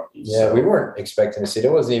over the Rockies. Yeah, So, we weren't expecting to see it.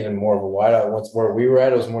 It wasn't even more of a whiteout. Once where we were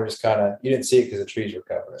at, it was more just kind of, you didn't see it because the trees were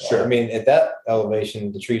covered. it all. Sure. I mean, at that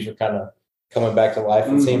elevation, the trees were kind of coming back to life,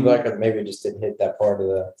 it seemed like, or maybe it just didn't hit that part of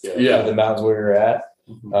the Yeah. of the mountains where we were at.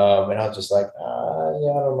 Mhm. And I was just like, yeah,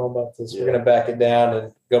 I don't know about this. Yeah. We're gonna back it down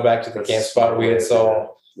and go back to the That's camp spot we had saw.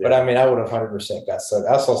 Yeah. But I mean, I would have 100% got stuck.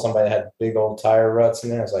 I saw somebody that had big old tire ruts in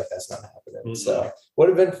there. I was like, that's not happening. Mhm. So would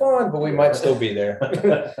have been fun, but we might still be there. If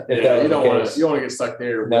that Yeah, was you don't the want case. to get stuck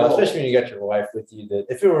there. No, especially when you got your wife with you. That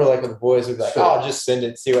if it were like with the boys, we'd be like, Sure. "Oh, just send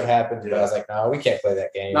it, see what happens." But Yeah. I was like, "No, we can't play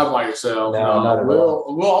that game." Not by yourself. No, not at Will, I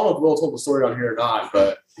don't know if Will told the story on here or not,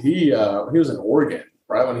 but he was in Oregon,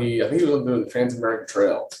 right? When I think he was doing the Trans-American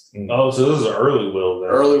Trail. Oh, so this is early Will then.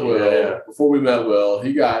 Early Will, Yeah. before we met Will,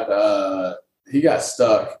 he got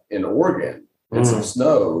stuck in Oregon in some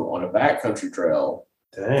snow on a backcountry trail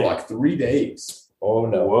for Dang. like 3 days. Oh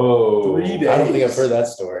no, Whoa. 3 days. I don't think I've heard that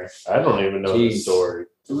story. I don't even know Jeez. the story.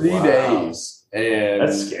 3 Wow. days. And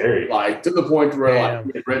That's scary. like to the point where like Damn.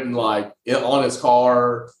 he had written like on his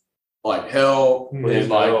car, like help Please and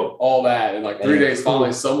like help. all that. And like 3 Damn. days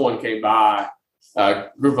finally someone came by, a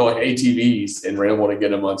group of like ATVs and were able to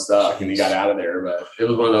get him unstuck and he got out of there. But it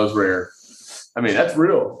was one of those where I mean that's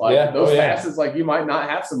real. Like Yeah. those Oh, yeah. passes, like you might not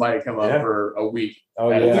have somebody come up Yeah. for a week. Oh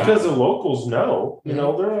Well, yeah, Because the locals know, they're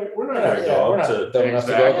like, we're not going to Yeah, go we're up not to. dumb enough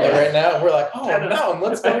to go up there right now. We're like, "Oh Yeah. no,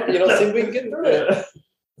 let's go." See if we can get through it.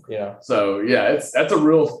 You know, So yeah, that's a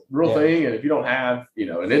real Yeah. thing. And if you don't have, an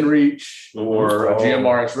InReach or a Oh.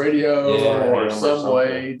 GMRX radio Yeah. or Or some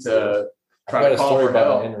way to I've try got to a call story for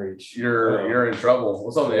about help, an inReach. you're in trouble.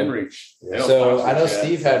 What's on the InReach? They don't So sponsor I know us yet.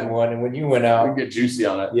 Steve had one, and when you went We out, can get juicy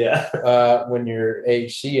on it. Yeah. when your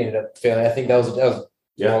AHC ended up failing, I think that was a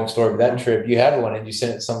Yeah. long story. But that trip, you had one, and you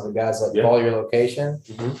sent it to some of the guys like Yeah. call your location.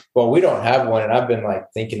 Mhm. Well, we don't have one, and I've been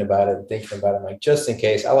like thinking about it, like just in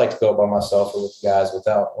case. I like to go by myself or with guys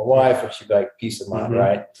without my wife, which should be like peace of mind, Mhm.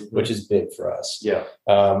 right? Which is big for us. Yeah.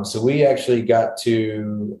 So we actually got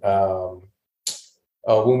to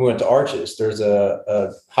when we went to Arches. There's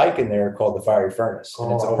a hike in there called the Fiery Furnace,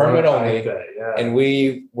 and it's a permit only. Yeah. And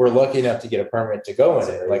we were lucky enough to get a permit to go in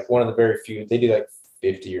it. Like one of the very few. They do like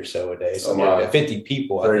 50 or so a day, so Oh, wow. 50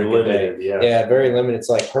 people. Very I think, a day. limited. Yeah. Yeah, very limited. It's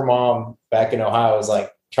like her mom back in Ohio was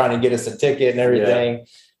like trying to get us a ticket and everything.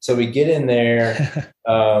 So we get in there,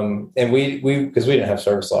 and we because we didn't have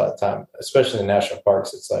service a lot of the time, especially in the national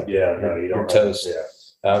parks. It's like Yeah. No, you you're don't. toast.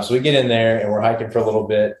 Yeah. So we get in there and we're hiking for a little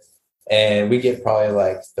bit, and we get probably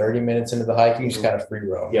like 30 minutes into the hike. You just kind of free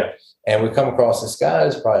roam. Yeah. And we come across this guy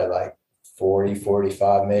who's probably like 40,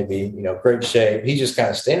 45, maybe, great shape. He's just kind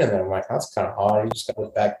of standing there. I'm like, that's kind of odd. He just got his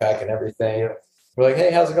backpack and everything. Yeah. We're like, hey,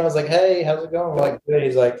 how's it going? I was like, hey, how's it going? We're like, good.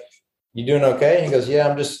 He's like, you doing okay? He goes, yeah,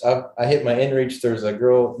 I hit my inReach. There's a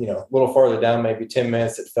girl, a little farther down, maybe 10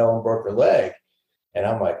 minutes, that fell and broke her leg. And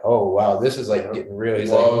I'm like, oh, wow, this is like getting real.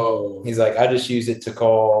 He's like, I just used it to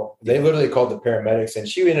call. They literally called the paramedics, and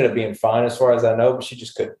she ended up being fine as far as I know, but she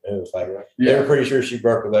just couldn't move. Like they were pretty sure she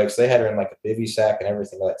broke her leg. So they had her in like a bivy sack and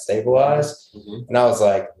everything to like stabilize. Mhm. And I was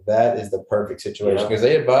like, that is the perfect situation, because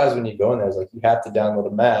they advise when you go in there, it's like you have to download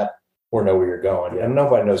a map or know where you're going. And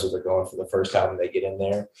nobody knows where they're going for the first time when they get in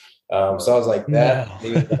there. So I was like, that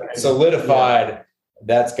solidified.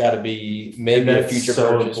 That's got to be maybe a future so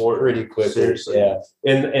purchase important. pretty quickly. Seriously. Yeah.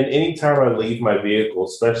 And anytime I leave my vehicle,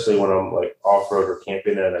 especially when I'm like off road or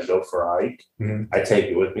camping and I go for a hike, Mhm. I take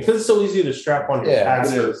it with me because it's so easy to strap on your Yeah, pack.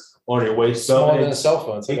 it is. on your waist Smaller belt. than a cell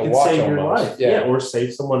phone. It's like It a can watch save your almost. life, yeah, or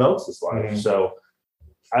save someone else's life. Mhm. So,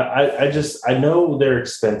 I know they're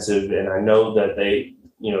expensive, and I know that they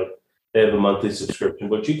have a monthly subscription,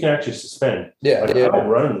 but you can actually suspend. Yeah, Like, yeah. I don't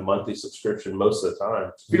run a monthly subscription most of the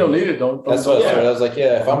time. If you don't need it, don't. That's what I Yeah. said. I was like,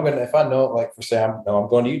 yeah, if I know, like, for say I'm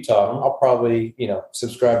going to Utah, I'll probably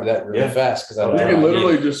subscribe to that really Yeah. fast because I You know. can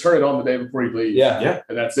literally just turn it on the day before you leave. Yeah.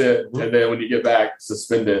 And that's it. Mhm. And then when you get back,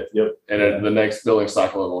 suspend it. Yep. And then the next billing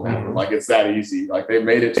cycle, it won't happen. Mhm. Like, it's that easy. Like, they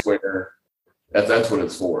made it to where that's what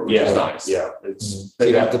it's for, which is nice. Yeah, it's So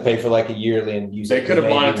you have to pay for like a yearly and use They it. could have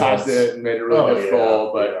maybe monetized once. it and made it really Oh,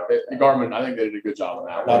 difficult, yeah, but Garmin, I think they did a good job on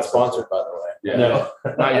that. Not sponsored, by the way. Yeah. no,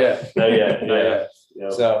 Not yet. not yet. Not Yeah. yet. Yeah.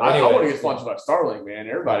 So I anyway, want to get sponsored by Starlink, man.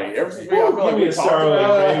 Everybody, ever since we, I Woo, feel like give we me a talked Starlink,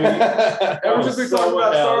 about it, ever since we So talked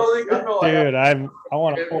about else. Starlink, I feel like Dude, I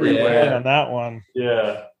want to pull your Yeah. line on that one.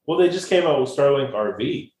 Yeah. Well, they just came out with Starlink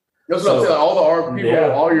RV. that's what I'm So- saying. All the art people,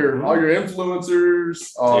 Yeah. all your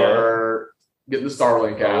influencers are getting the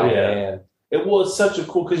Starlink out. Yeah. Man. It was such a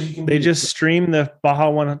cool because you can. They just streamed the Baja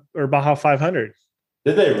 1 or Baja 500.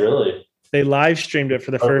 did they really? They live streamed it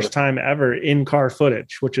for the first time ever in car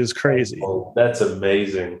footage, which is crazy. Oh, that's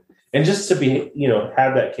amazing. And just to be,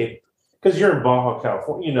 have that because you're in Baja,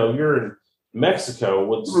 California, you're in Mexico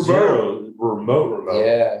with remote,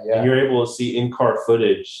 Yeah, and yeah. you're able to see in-car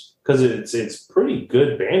footage because it's pretty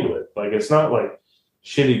good bandwidth. Like it's not like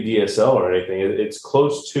shitty DSL or anything. It's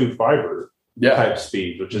close to fiber Yeah. type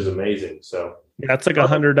speed, which is amazing. So Yeah, it's like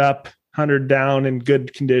 100 up, 100 down in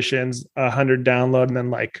good conditions, 100 download, and then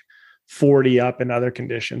like 40 up in other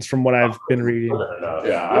conditions from what I've been reading.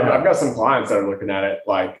 Yeah, I've got some clients that are looking at it,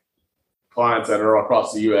 like clients that are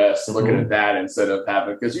across the U.S. looking at that instead of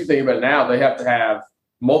having, because you think about it now, they have to have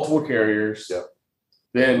multiple carriers. Yeah.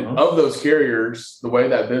 Then of those carriers, the way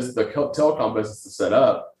that the telecom business is set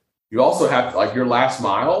up, you also have to, like, your last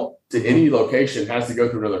mile to any location has to go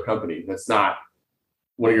through another company that's not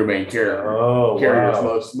one of your main carriers. Oh, Carriers wow.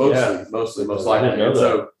 most I likely. didn't know And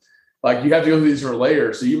so, like, you have to go through these different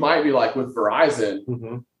layers. So you might be like with Verizon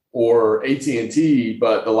Mhm. or AT&T,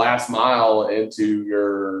 but the last mile into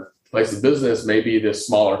your place of business may be this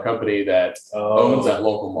smaller company that owns that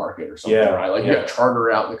local market or something, Yeah, right? Like you yeah. got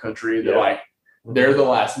Charter out in the country. They're Yeah. like, they're the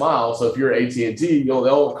last mile. So if you're AT&T,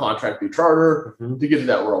 they'll contract through Charter Mhm. to get to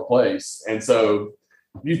that rural place. And so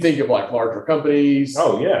you think of like larger companies,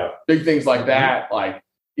 Oh yeah. big things like that, like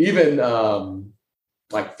even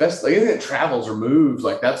like anything that travels or moves,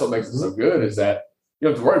 like that's what makes it so good is that you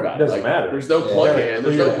don't have to worry about It doesn't Like, matter. There's no Yeah. plug in,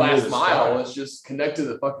 there's no Clear last the mile. sky. It's just connect to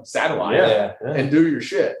the fucking satellite Yeah. and do your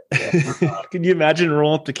shit. Can you imagine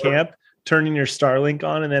rolling up to camp, turning your Starlink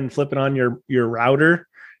on, and then flipping on your router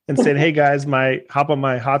and saying, "Hey guys, hop on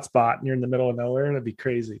my hotspot," and you're in the middle of nowhere? That'd be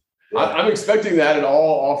crazy. I'm expecting that at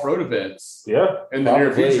all off-road events Yeah. in the near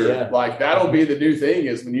Probably, future. yeah. Like that'll be the new thing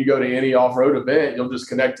is when you go to any off-road event, you'll just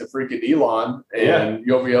connect to freaking Elon and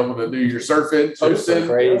you'll be able to do your surfing, toasting,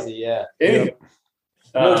 Crazy, yeah. anything.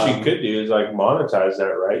 What you could do is like monetize that,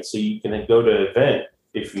 right? So you can go to an event.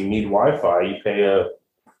 If you need Wi-Fi, you pay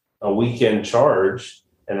a weekend charge,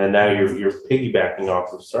 and then now you're piggybacking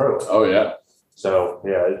off of Starlink. Oh yeah. So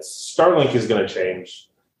yeah, Starlink is going to change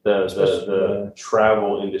the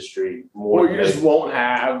travel industry more. Well, you just won't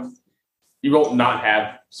not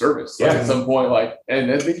have service. Like Yeah. at some point,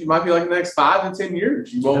 and I think you might be like the next 5 and 10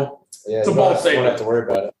 years. You won't, Yeah, It's a you bold don't statement. have to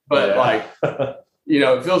worry about it. but Yeah. like,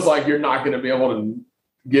 it feels like you're not going to be able to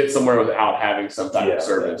get somewhere without having some type Yeah, of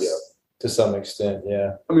service. yeah. To some extent,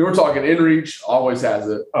 yeah. I mean, we're talking InReach always has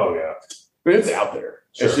it, Oh yeah. but it's out there.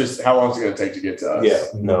 It's Sure. just how long is it going to take to get to us? Yeah.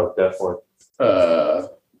 No, definitely.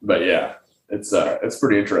 But yeah, it's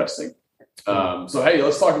pretty interesting. So hey,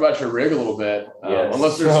 let's talk about your rig a little bit. Yes.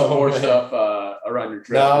 Unless there's some Oh, more man. stuff around your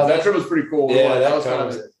trip. No, 'Cause that that- trip was pretty cool. Yeah, that that was kind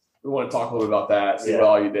covers of it. we want to talk a little bit about that. See Yeah. what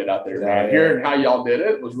all you did out there, Yeah, man. yeah. Hearing how y'all did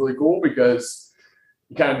it was really cool because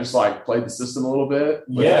you kind of just like played the system a little bit.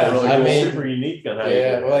 which Yeah. is really I cool. mean, super unique on how you Yeah,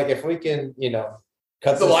 did it. well, like if we can,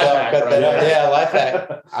 cut It's a this life out, hack cut right that out. there. Yeah, life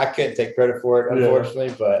hack. I couldn't take credit for it, Yeah.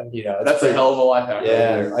 unfortunately, but it's that's a pretty- hell of a life hack.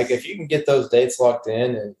 Yeah, right there. like if you can get those dates locked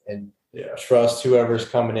in and Yeah. trust whoever's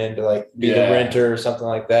coming in to like be Yeah. the renter or something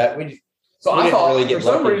like that. So we I didn't thought really for get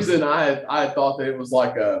some lucky. reason I thought that it was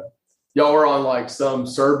like y'all were on like some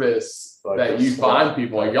service Like that a you swap. find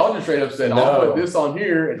people. Like y'all just straight up said, I'll No. put this on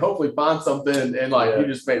here and hopefully find something and like Yeah. you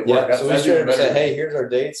just made it work. Yeah, so we That's straight even up said, better. hey, here's our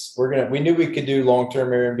dates. We knew we could do long-term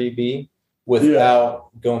Airbnb without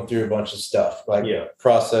going through a bunch of stuff like Yeah.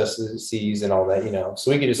 processes and all that,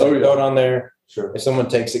 So we could just Oh, yeah. throw it on there. Sure. If someone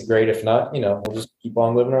takes it, great. If not, we'll just keep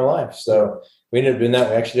on living our life. So we ended up doing that.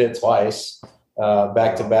 We actually did it twice,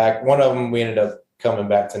 back to back. One of them, we ended up coming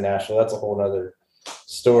back to Nashville. That's a whole other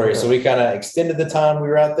story. So we kind of extended the time we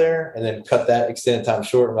were out there and then cut that extended time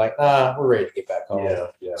short. We're like, we're ready to get back home.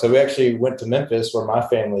 Yeah. So we actually went to Memphis where my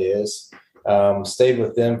family is, stayed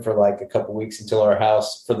with them for like a couple weeks until our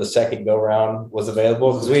house for the second go round was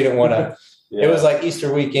available because we didn't want to. It was like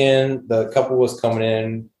Easter weekend. The couple was coming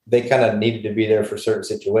in. They kind of needed to be there for certain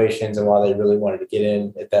situations and while they really wanted to get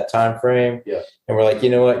in at that time frame. Yeah. And we're like, you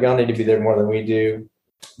know what? Y'all need to be there more than we do.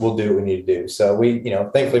 We'll do what we need to do. So we,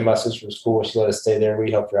 thankfully my sister was cool. She let us stay there.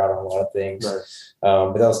 We helped her out on a lot of things. Nice.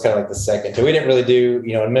 But that was kind of like the second. So we didn't really do,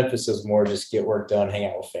 in Memphis it was more just get work done, hang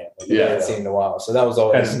out with family. We hadn't seen in a while. So that was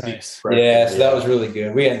always Nice. Yeah, so that was really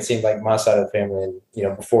good. We hadn't seen like my side of the family,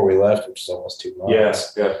 before we left, which is almost 2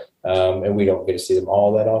 months. Yeah. And we don't get to see them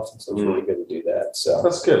all that often, so it's really good to do that. So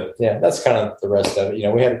That's good. yeah, that's kind of the rest of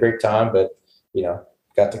it. We had a great time, but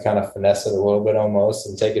got to kind of finesse it a little bit almost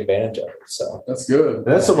and take advantage of it. So That's good. And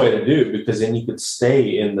that's the way to do it because then you could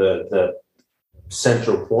stay in the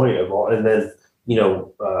central point of all, and then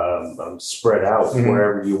spread out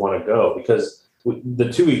wherever you want to go. Because the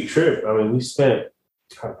 2-week trip, I mean, we spent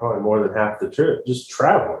probably more than half the trip just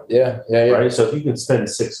traveling. Yeah. Right. So if you can spend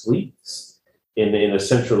 6 weeks in a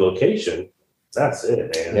central location, that's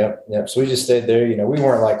it, man. Yep. So we just stayed there. We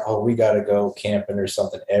weren't like, oh, we got to go camping or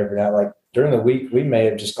something every night. Like during the week, we may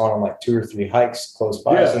have just gone on like 2 or 3 hikes close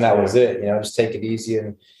by us, and that was it. Just take it easy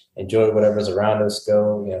and enjoy whatever's around us.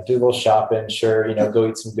 Go, do a little shopping, sure. Go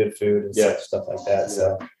eat some good food and stuff like that.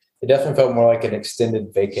 So it definitely felt more like an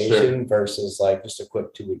extended vacation versus like just a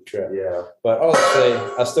quick 2-week trip. Yeah. But all to say,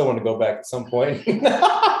 I still want to go back at some point.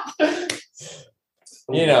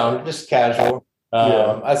 Just casual.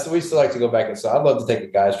 We still like to go back inside. I'd love to take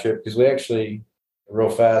a guys trip because we actually, real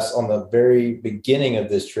fast, on the very beginning of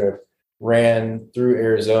this trip, ran through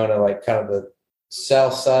Arizona, like kind of the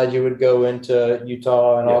south side you would go into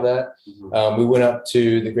Utah and all that. We went up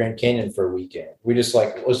to the Grand Canyon for a weekend. We just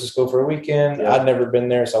let's just go for a weekend. I'd never been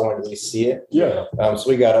there, so I wanted to really see it. Yeah. So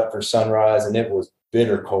we got up for sunrise, and it was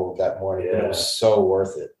bitter cold that morning, but it was so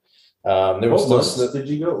worth it. There was what month did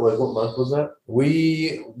you go? Like what month was that?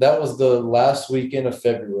 That was the last weekend of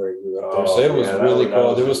February we were up there. So it was really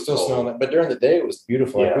cold. There was still snow on that, but during the day it was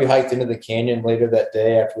beautiful. Like we hiked into the canyon later that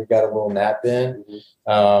day after we got a little nap in.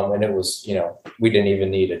 And it was, we didn't even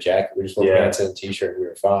need a jacket. We just wore pants and a t-shirt. We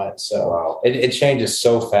were fine. So it changes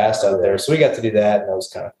so fast out there. So we got to do that, and that was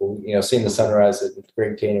kind of cool. Seeing the sunrise at the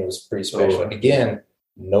Grand Canyon was pretty special. And again,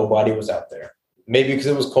 nobody was out there. Maybe because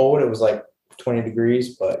it was cold. It was like 20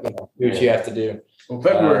 degrees, but do what you have to do. Well,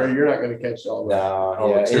 February, you're not going to catch all that.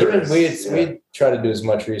 No, And even we try to do as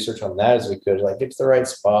much research on that as we could. Like, get to the right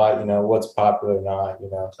spot. What's popular or not.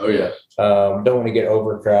 Oh yeah. Don't want to get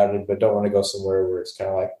overcrowded, but don't want to go somewhere where it's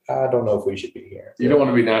kind of like, I don't know if we should be here. You don't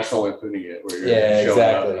want to be National Lampooning it, where you're showing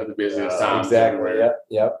up at the busiest time. Exactly.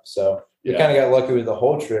 Yep. So we kind of got lucky with the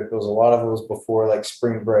whole trip. It was a lot of it was before like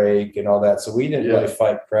spring break and all that. So we didn't really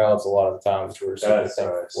fight crowds a lot of the time, which we were super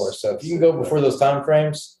thankful for. So if you can go before those time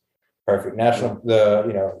frames, perfect.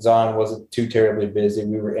 Zion wasn't too terribly busy.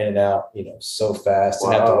 We were in and out, so fast.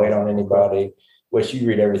 Didn't have to wait on anybody, which you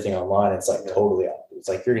read everything online. It's like totally opposite. It's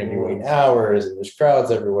like you're going to be waiting hours and there's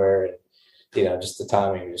crowds everywhere. And, just the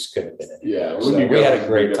timing just couldn't have been any better. So we had a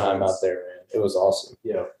great time out there, man. It was awesome.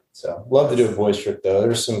 Yeah. So love to do a boys trip though.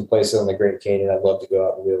 There's some places on the Great Canyon I'd love to go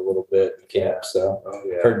out and do a little bit and camp. So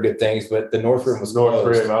heard good things, but the North Rim was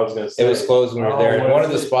closed. I was going to say it was closed when we were there, and one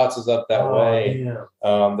of the spots was up that way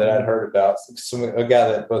that I'd heard about. A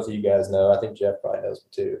guy that both of you guys know, I think Jeff probably knows him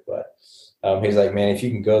too. But he's like, man, if you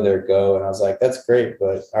can go there, go. And I was like, that's great,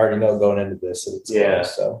 but I already know going into this that it's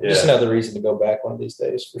closed. So just another reason to go back one of these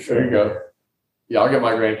days for sure. There you go. Yeah, I'll get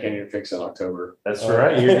my Grand Canyon fix in October. That's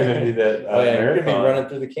right. You're going to do that. You're going to be running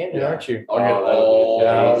through the canyon, aren't you? I'll get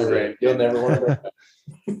all the Grand Canyon. You'll never want to.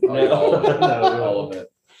 I'll get all of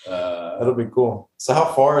it. That'll be cool. So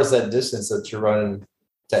how far is that distance that you're running?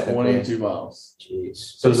 22 miles.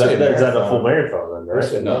 Jeez. So is that a full marathon then,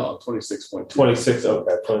 right? No, 26.2. 26.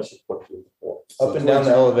 Okay, 26.2. Up and down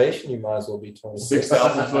the elevation, you might as well be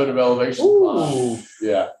 6,000 foot of elevation.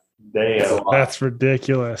 Yeah. Damn. That's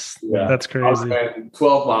ridiculous. Yeah. That's crazy. I ran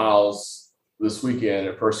 12 miles this weekend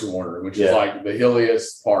at Percy Warner, which is like the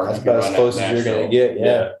hilliest part. That's about as close as you're going to get.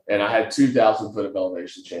 Yeah. And I had 2,000 foot of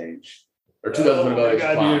elevation change. Or 2,000 foot of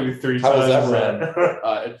elevation climb. How was that run?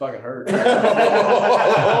 It fucking hurt.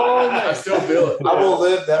 I still feel it. I will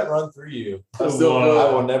live that run through you. I still feel it.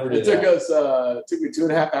 I will never do it. Took me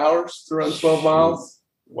 2.5 hours to run 12 miles.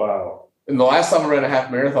 Wow. And the last time I ran a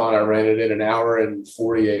half marathon, I ran it in 1 hour and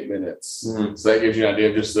 48 minutes. Mm-hmm. So that gives you an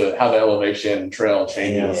idea of just how the elevation and trail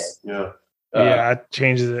changes. Yeah. It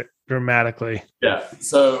changes it dramatically. Yeah.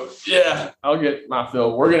 So, I'll get my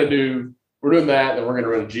fill. We're going to do we're doing that. Then we're going to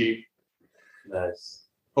run a Jeep. Nice.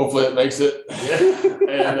 Hopefully it makes it.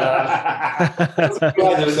 And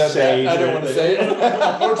Glad you said that. I don't want to say it.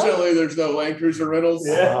 unfortunately, there's no Land Cruiser rentals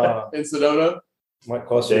in Sedona. Might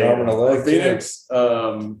cost you an arm and a leg. Phoenix.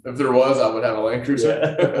 If there was, I would have a Land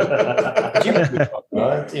Cruiser.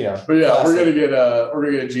 But yeah, we're gonna get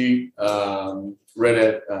a Jeep, rent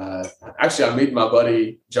it. Actually, I'm meeting my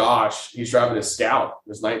buddy Josh. He's driving a Scout.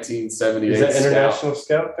 This 1978 Is that Scout. International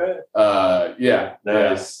Scout guy? Yeah.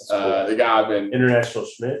 Nice. Yeah. The guy I've been. International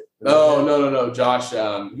Schmidt? No. Josh.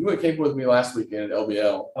 He came with me last weekend at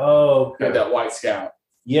LBL. Oh, He had okay. that white Scout.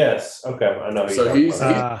 Yes. Okay. I know. So he's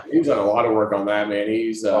done a lot of work on that, man.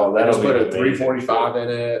 He's that'll just put be a amazing. 345 in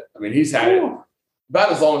it. I mean, he's had it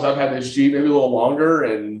about as long as I've had this Jeep, maybe a little longer,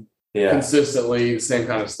 and consistently the same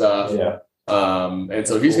kind of stuff. Yeah. And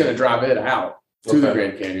so he's going to drive it out to the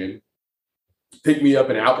Grand Canyon, pick me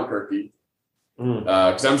up in Albuquerque,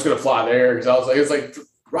 because I'm just going to fly there. Because I was like, it's like,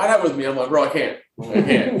 ride out with me. I'm like, bro, I can't.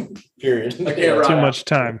 period. I can't ride Too out. much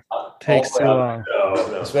time. Takes too long. No.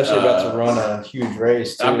 Especially about to run a huge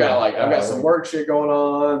race. Too. I've got some work shit going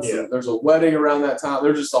on. So there's a wedding around that time.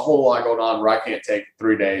 There's just a whole lot going on where I can't take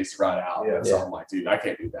 3 days to ride out. Yeah. So I'm like, dude, I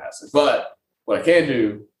can't do that. So, but what I can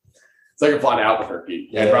do is I can fly to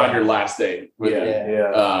Albuquerque and ride your last day with me.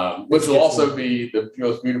 Which will also be the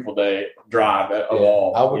most beautiful day drive of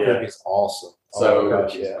all. Albuquerque is awesome. So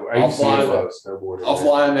I'll fly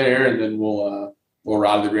in there and then we'll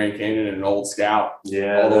ride the Grand Canyon in an old Scout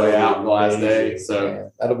all the way out on the last day.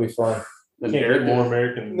 So that'll be fun. Can't get more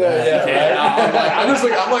American. I'm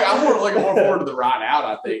more looking more forward to the ride out.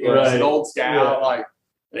 I think it's an old Scout. Like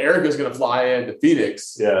Erica's going to fly into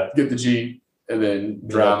Phoenix, get the Jeep, and then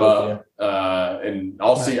drive up. And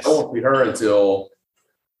I'll see. I won't see her until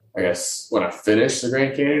I guess when I finish the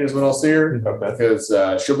Grand Canyon is when I'll see her. Because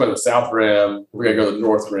she'll be on the South Rim. We're going to go to the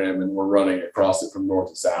North Rim, and we're running across it from north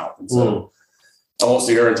to south. And so I won't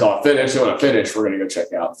see her until I finish. And when I finish, we're going to go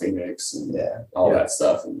check out Phoenix and all that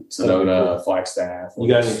stuff, and Sedona, Flagstaff. You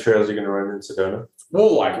got any trails you're going to run in Sedona?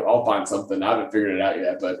 I'll find something. I haven't figured it out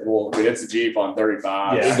yet, but it's a Jeep on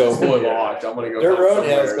 35. Yeah. Go fully locked. I'm going to go. Dirt find road. somewhere.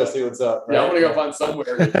 Yeah, let's go see what's up. Yeah, I'm going to go find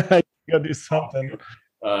somewhere. Go do something.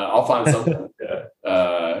 I'll find something.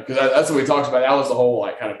 Because that's what we talked about. That was the whole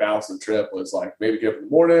like kind of balance of the trip was like maybe get up in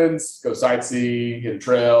the mornings, go sightsee, hit a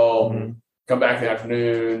trail, come back in the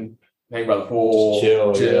afternoon, hang by the pool,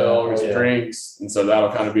 chill, get some drinks. And so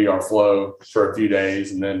that'll kind of be our flow for a few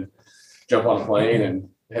days and then jump on a plane and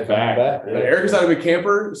head back. But Erica's not a big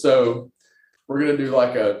camper, so we're gonna do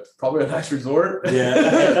like probably a nice resort.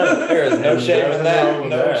 There is no shame in that.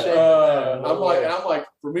 No shame. I'm like,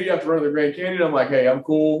 for me after running the Grand Canyon, I'm like, hey, I'm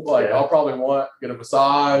cool. Like, I'll probably get a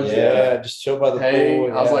massage. Just chill by the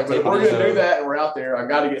pool. I was like, but if we're gonna do that and we're out there, I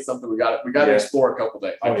got to get something. We got to explore a couple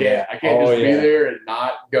days. I can't just be there and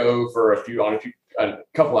not go for a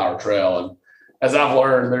couple hour trail. And as I've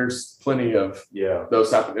learned, there's plenty of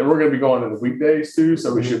those type of. And we're gonna be going in the weekdays too,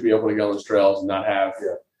 so we should be able to go on those trails and not have.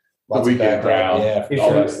 The weekend crowd,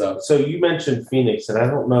 all that stuff. So you mentioned Phoenix, and I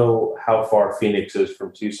don't know how far Phoenix is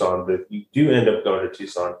from Tucson, but if you do end up going to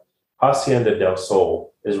Tucson, Hacienda del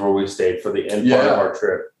Sol is where we stayed for the end part of our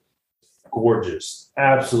trip. Gorgeous,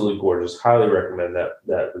 absolutely gorgeous. Highly recommend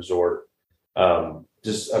that resort.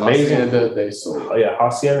 Just amazing. Hacienda del Sol.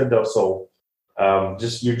 Hacienda del Sol.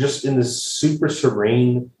 You're just in this super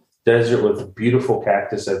serene desert with beautiful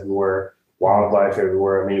cactus everywhere. Wildlife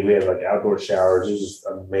everywhere. I mean, we had like outdoor showers. It was just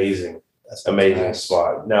amazing. That's amazing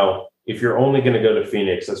spot. Now, if you're only going to go to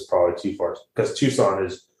Phoenix, that's probably too far because Tucson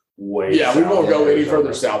is way. Yeah, we won't go any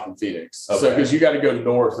further south than Phoenix. Okay. So because you got to go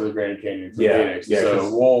north of the Grand Canyon from Phoenix. So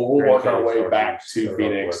we'll work our way back to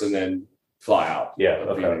Phoenix and then fly out.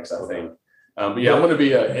 Of Phoenix, I think. But I'm going to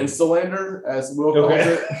be an Instalander, as Will calls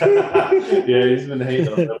it. He's been hating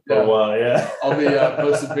on them for a while. Yeah, I'll be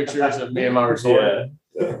posting pictures of me and my resort.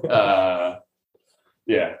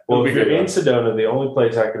 Well, if you're in Sedona, the only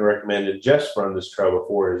place I can recommend and just run this trail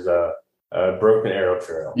before is Broken Arrow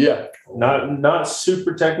Trail. Yeah, not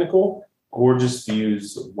super technical, gorgeous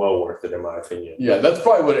views, well worth it in my opinion. Yeah, that's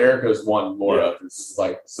probably what Erica's wanted more of. It's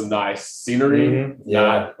like some nice scenery,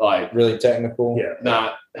 not like really technical.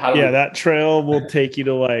 That trail will take you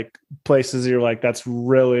to like places you're like, that's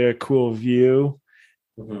really a cool view.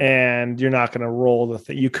 And you're not going to roll the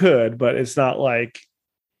thing. You could, but it's not like.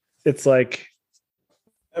 It's like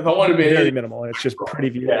if I want to be very minimal, it's just pretty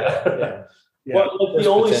view. Well, the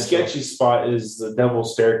only sketchy spot is the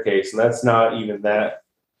Devil's Staircase, and that's not even that.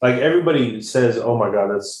 Like everybody says, "Oh my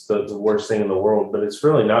God, that's the worst thing in the world," but it's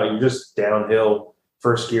really not. You're just downhill,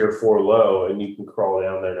 first gear, 4 low, and you can crawl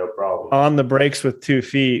down there no problem. On the brakes with 2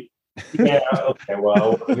 feet. Yeah. Okay.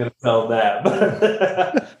 Well, we're gonna tell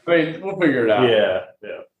that. I mean, we'll figure it out. Yeah.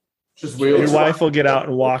 Just Your wheels. wife will get out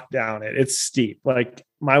and walk down it. It's steep. Like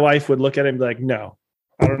my wife would look at it and be like, no.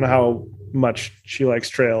 I don't know how much she likes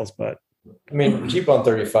trails, but I mean, Jeep on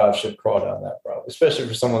 35 should crawl down that probably, especially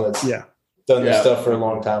for someone that's yeah. done this Yeah. stuff for a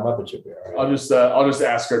long time. I bet you'll be all right. I'll just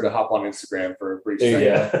ask her to hop on Instagram for a brief There you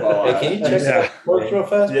second. go. while Hey, I- can you check Yeah. that work real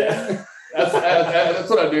fast? Yeah. That's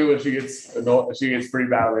what I do when she gets adult. She gets pretty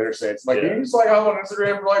bad on the interstate. It's like, Yeah. can you just like hop on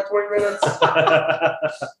Instagram for like 20 minutes?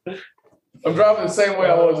 I'm driving the same way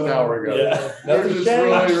I was an hour ago. Yeah. We're Nothing's just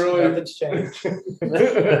really, changed. really Nothing's changed.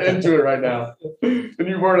 into it right now. And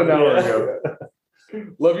you weren't an hour ago.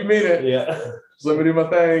 Love you, mean it. Yeah. Just let me do my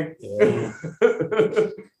thing. Yeah.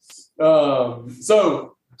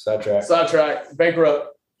 So Sidetrack.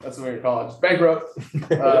 bankrupt. That's what we call it. Just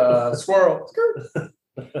bankrupt. Squirrel.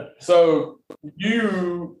 So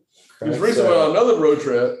you just recently went on another road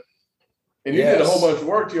trip, and you did a whole bunch of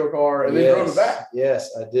work to your car, and then drove it back. Yes,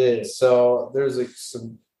 I did. So there's a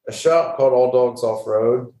shop called All Dogs Off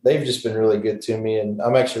Road. They've just been really good to me, and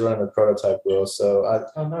I'm actually running a prototype wheel. So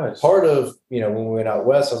Oh, nice. part of, when we went out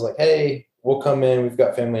west, I was like, hey, we'll come in. We've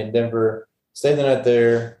got family in Denver. Stay the night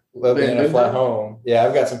there. Let me In fly Denver? home. Yeah,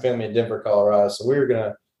 I've got some family in Denver, Colorado. So we were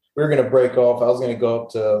gonna break off. I was gonna go up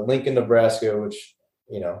to Lincoln, Nebraska, which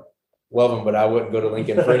love them, but I wouldn't go to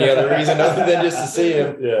Lincoln for any other reason other than just to see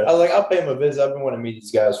him. Yeah. I was like, I'll pay him a visit. I've been wanting to meet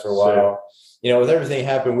these guys for a while. With everything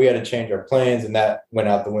happened, we had to change our plans, and that went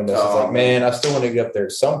out the window. So it's like, man, I still want to get up there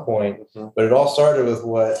at some point. Mhm. But it all started with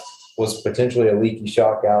what was potentially a leaky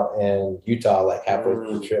shock out in Utah, like halfway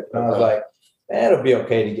through the trip. And I was like, man, it'll be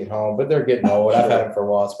okay to get home, but they're getting old. I've had them for a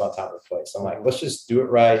while. It's about time to replace. I'm like, let's just do it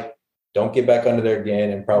right. Don't get back under there again,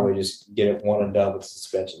 and probably just get it one and done with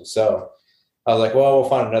suspension. So I was like, well, we'll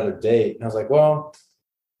find another date. And I was like, well,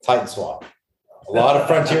 Titan swap. A lot of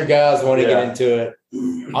Frontier guys want to get into it.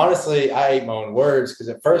 Honestly, I ate my own words because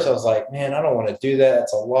at first I was like, man, I don't want to do that.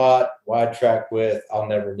 It's a lot. Wide track width. I'll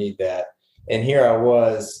never need that. And here I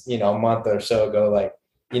was, a month or so ago, like,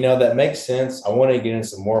 that makes sense. I want to get in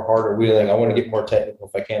some more harder wheeling. I want to get more technical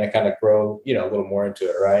if I can. I kind of grow, a little more into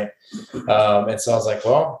it, right? And so I was like,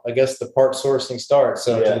 well, I guess the part sourcing starts.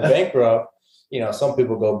 So to the bankrupt, some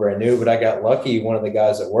people go brand new, but I got lucky. One of the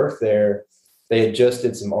guys that worked there, they had just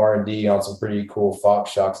did some R&D on some pretty cool Fox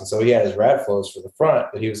shocks. And so he had his rad flows for the front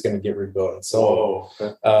that he was going to get rebuilt and sold.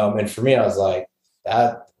 Okay. And for me, I was like,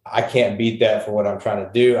 I can't beat that for what I'm trying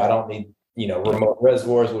to do. I don't need, remote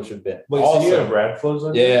reservoirs, which have been Wait, awesome. so you have rad flows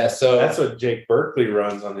on? Yeah. So That's what Jake Berkeley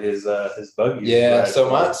runs on his buggy. yeah.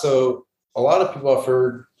 So a lot of people I've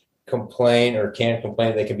heard complain or can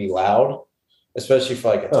complain they can be loud, especially for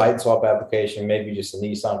like a Titan swap application, maybe just a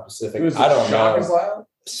Nissan Pacific. I don't Shock know. is loud.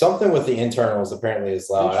 Something with the internals apparently is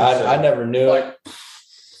loud. Interesting. I never knew it.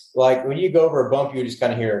 Like when you go over a bump, you just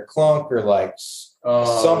kind of hear a clunk or like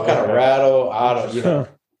some kind of rattle. I don't,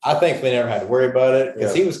 I thankfully never had to worry about it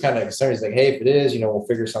because he was kind of concerned. He's like, hey, if it is, we'll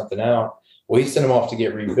figure something out. Well, he sent them off to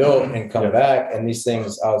get rebuilt and come back. And these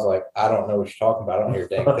things, I was like, I don't know what you're talking about. I don't hear a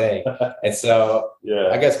dang thing. And so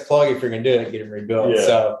I guess plug if you're going to do it, get them rebuilt. Yeah.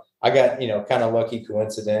 So I got, kind of lucky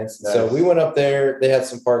coincidence. Nice. So we went up there. They had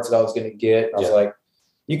some parts that I was going to get. I was like,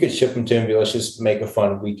 you could ship them to him, but let's just make a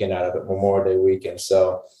fun weekend out of it, Memorial Day weekend.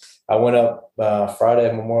 So I went up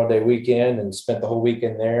Friday, Memorial Day weekend, and spent the whole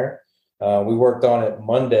weekend there. We worked on it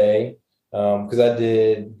Monday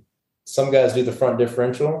because some guys do the front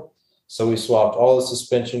differential. So we swapped all the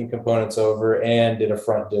suspension components over and did a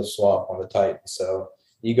front diff swap on the Titan. So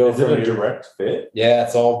you go Is it from a direct fit? yeah,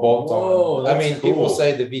 it's all bolt Whoa, on. I that's mean, people cool.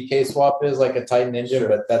 say the VK swap is like a Titan engine, Sure.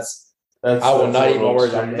 but I will not eat my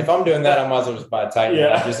words. extreme. If I'm doing that, I might as well just buy a Titan.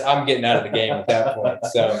 Yeah. I'm getting out of the game at that point.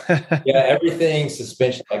 So yeah, everything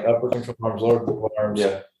suspension, like upper control arms, lower control arms,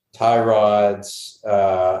 tie rods,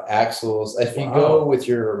 axles. If you go with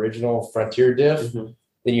your original Frontier diff,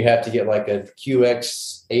 then you have to get like a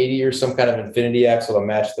QX80 or some kind of infinity axle to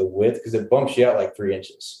match the width because it bumps you out like 3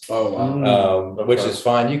 inches. Oh wow. Which is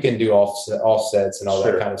fine. You can do offsets and all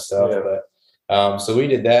that kind of stuff. Yeah. But so we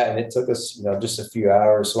did that, and it took us, just a few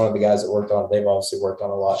hours. One of the guys that worked on it, they've obviously worked on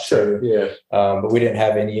a lot too. Yeah. But we didn't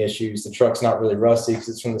have any issues. The truck's not really rusty because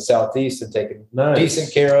it's from the southeast and taken Nice.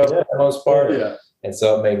 decent care of for the most part. Yeah. And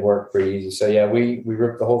so it made work pretty easy. So yeah, we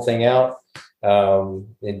ripped the whole thing out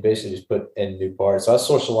and basically just put in new parts. So I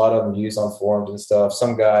sourced a lot of them used on forums and stuff.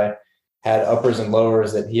 Some guy had uppers and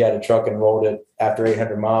lowers that he had a truck and rolled it after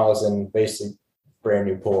 800 miles and basically brand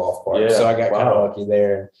new pull off parts. Yeah, So I got kind wow. of lucky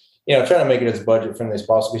there. Trying to make it as budget friendly as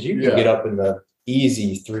possible because you can get up in the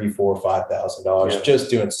easy $3,000, $4,000, $5,000 just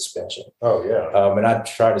doing suspension. Oh yeah. And I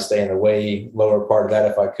try to stay in the way lower part of that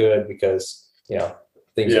if I could because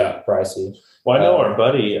things Yeah. are pricey. Well, I know our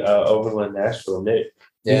buddy Overland Nashville, Nick.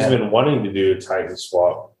 Yeah. He's been wanting to do a Titan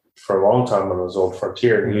swap for a long time on his old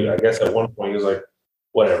Frontier. And I guess at one point he was like,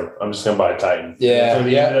 "Whatever, I'm just gonna buy a Titan." Yeah, That's what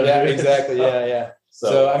he ended up doing. exactly. Yeah.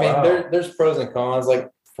 So I mean, there's pros and cons. Like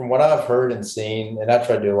from what I've heard and seen, and I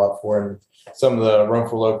try to do a lot for him. Some of the Run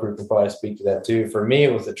for Low crew can probably speak to that too. For me,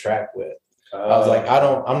 it was the track width. I was like,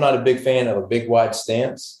 I'm not a big fan of a big wide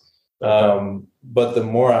stance. But the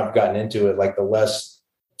more I've gotten into it, like the less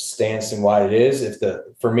stance and wide it is, if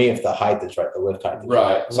the height is right, the lift height is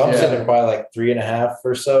right. So I'm sitting at probably like 3.5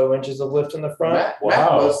 or so inches of lift in the front. Matt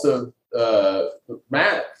must have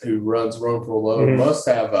Matt, who runs Run for Low, must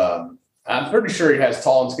have I'm pretty sure he has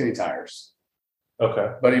tall and skinny tires.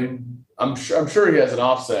 Okay. But I'm sure he has an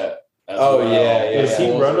offset. Does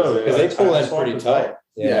he run because they pull in pretty tight.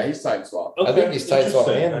 Yeah, he's tight swap. I think he's tight swap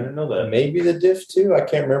in. I didn't know that. Maybe the diff too. I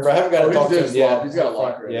can't remember. I haven't got to talk to him yet. He's got a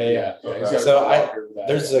locker. Yeah. He's got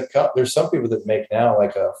So there's some people that make now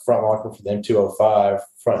like a front locker for the M205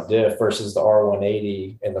 front diff versus the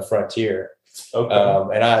R180 and the Frontier.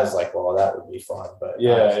 Okay. And I was like, well, that would be fun, but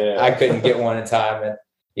I couldn't get one in time,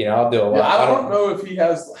 and I'll do a lot. I don't know if he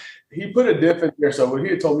has. He put a diff in there. So what he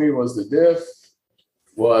had told me was the diff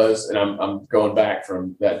was, and I'm going back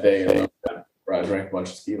from that day where I drank a bunch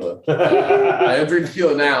of tequila. I am drinking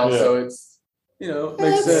tequila now, so it's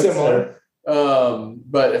makes sense. Similar.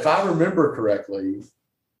 But if I remember correctly,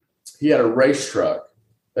 he had a race truck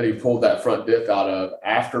that he pulled that front diff out of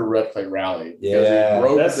after Red Clay Rally. Yeah,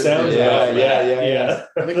 that sounds yeah.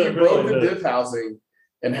 I think he broke the diff housing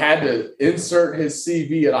and had to insert his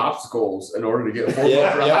CV at obstacles in order to get full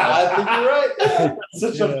I think you're right.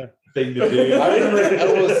 Such a thing to do. I remember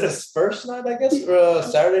it was his first night, I guess, or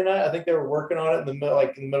Saturday night. I think they were working on it in the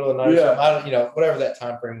middle of the night. Yeah. I don't, whatever that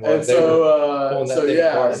time frame was.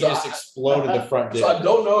 And He just exploded the front diff. So I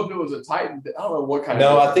don't know if it was a Titan. I don't know what kind of.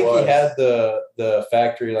 No, I think he had the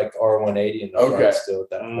factory like the R180 in the front still at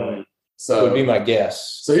that point. So would be my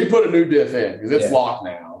guess. So he put a new diff in because it's locked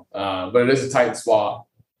now, but it is a Titan swap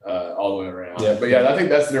all the way around. Yeah. But I think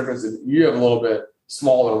that's the difference. You have a little bit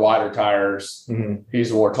smaller, wider tires. Mm-hmm.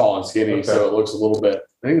 He's more tall and skinny, so it looks a little bit.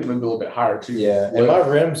 I think it's maybe a little bit higher too. Yeah, and my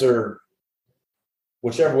rims are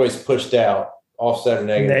whichever way's pushed out, offset or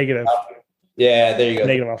negative. Yeah, there you go.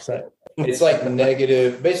 Negative offset. It's like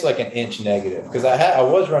negative, basically like an inch negative. Because I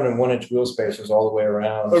was running 1-inch wheel spacers all the way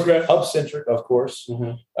around. Okay. Hub centric, of course,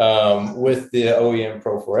 with the OEM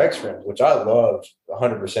Pro 4X rims, which I loved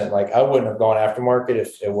 100%. Like I wouldn't have gone aftermarket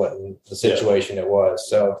if it wasn't the situation it was.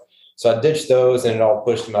 So I ditched those and it all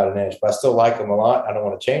pushed them out an inch, but I still like them a lot. I don't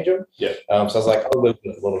want to change them. Yeah. So I was like, I'll live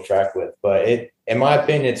with a little track width, but in my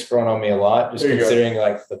opinion, it's grown on me a lot, just considering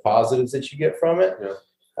like the positives that you get from it. Yeah.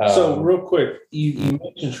 So real quick, you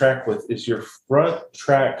mentioned track width. Is your front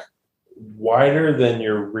track wider than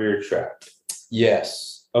your rear track?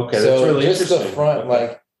 Yes. Okay. So that's really just interesting. the front,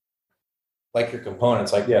 like your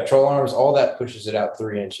components, like control arms, all that pushes it out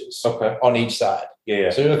 3 inches. Okay. On each side. Yeah.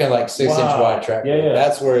 So you're looking at like 6-inch wide track. Yeah.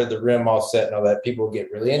 That's where the rim offset and all that people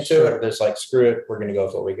get really into it. Or there's like, screw it, we're gonna go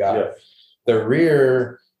with what we got. Yeah. The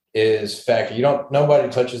rear is factory. Nobody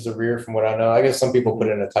touches the rear from what I know. I guess some people put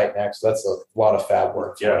in a tight neck, so that's a lot of fab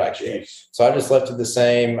work. So I just left it the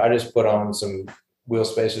same. I just put on some wheel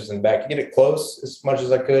spacers in the back to get it close as much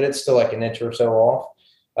as I could. It's still like an inch or so off.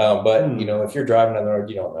 But if you're driving on the road,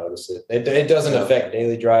 you don't notice it. It doesn't affect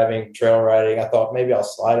daily driving, trail riding. I thought maybe I'll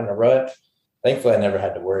slide in a rut. Thankfully, I never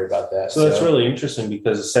had to worry about that. So that's really interesting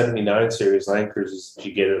because the 79 series Land Cruisers,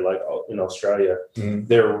 you get it like in Australia,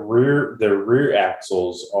 their rear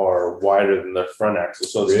axles are wider than their front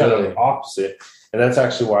axles. So it's kind of opposite. And that's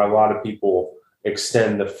actually why a lot of people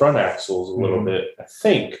extend the front axles a little bit. I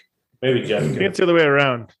think maybe Jeff. It's the other way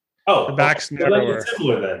around. Oh, the back's narrower. narrower. It's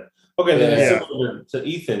similar then. Okay, then it's similar to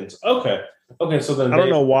Ethan's. Okay, so then I don't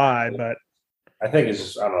know why, but I think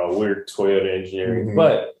it's just weird Toyota engineering,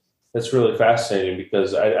 but. That's really fascinating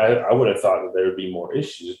because I would have thought that there would be more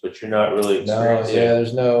issues, but you're not really experiencing. No,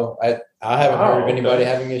 there's no. I haven't heard of anybody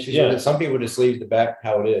having issues with it. Some people just leave the back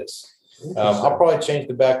how it is. I'll probably change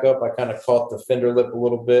the back up. I kind of caught the fender lip a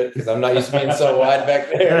little bit because I'm not used to being so wide back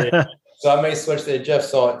there. So I may switch that. Jeff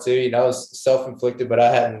saw it too. It was self-inflicted, but I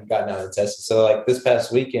hadn't gotten out and tested. So like this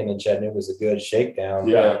past weekend in Chattanooga was a good shakedown.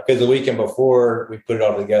 Yeah. Because the weekend before we put it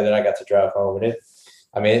all together and I got to drive home and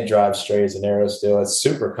it drives straight as an arrow still. It's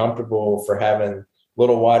super comfortable for having a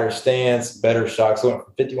little wider stance, better shocks. Went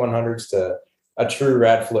from 5100s to a true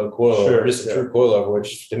Radflow coilover, just a true coilover,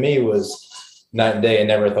 which to me was night and day. I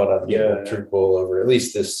never thought I'd get a true coilover, at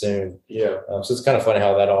least this soon. Yeah. So it's kind of funny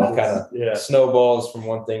how that all kind of snowballs from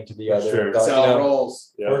one thing to the other. That's how it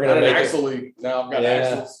rolls. We're going to make axle leak. Now I've got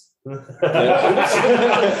axles. That's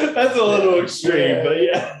a little extreme, but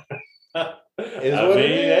yeah. Is what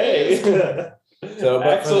it is. So,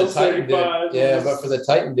 but for the Titan dip, but for the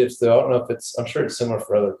Titan dips, though, I don't know if I'm sure it's similar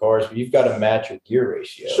for other cars, but you've got to match your gear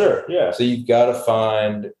ratio. Sure, yeah. So you've got to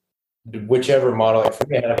find whichever model. Like for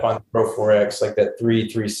me, I had to find the Pro 4X, like that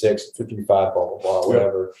 336, 235, blah blah blah,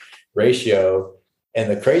 whatever ratio. And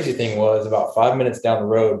the crazy thing was, about 5 minutes down the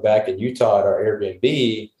road, back in Utah at our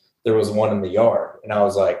Airbnb, there was one in the yard, and I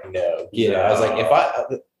was like, "No, get it!" I was like,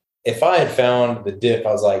 if I had found the dip,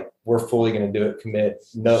 I was like, we're fully going to do it, commit.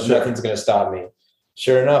 No, nothing's going to stop me.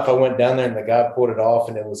 Sure enough, I went down there and the guy pulled it off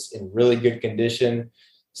and it was in really good condition.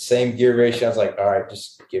 Same gear ratio. I was like, all right,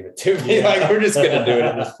 just give it to me. Like, we're just going to do it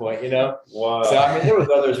at this point, Wow. So, I mean, there was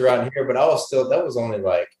others around here, but I still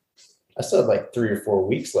had like 3 or 4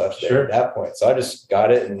 weeks left there at that point. So I just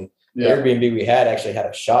got it, and the Airbnb we had actually had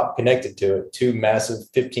a shop connected to it, 2 massive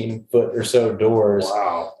 15-foot or so doors.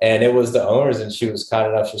 Wow. And it was the owners, and she was kind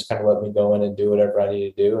enough. She just kind of let me go in and do whatever I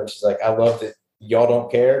needed to do. And she's like, I love that y'all don't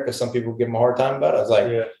care, because some people give them a hard time about it. I was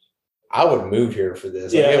like, I would move here for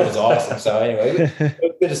this. Like, it was awesome. So anyway,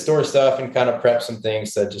 bit of store stuff and kind of prep some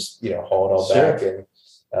things to just, haul it all back and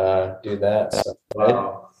do that. So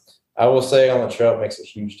I will say on the trail, it makes a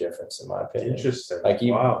huge difference in my opinion. Interesting. Like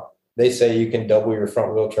they say you can double your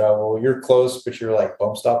front wheel travel. You're close, but you're like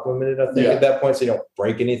bump stop limited, I think, at that point, so you don't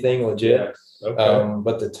break anything legit. Yeah. Okay.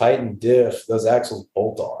 But the Titan diff, those axles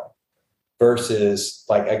bolt on versus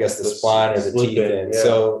like, I guess the spline or the teeth in.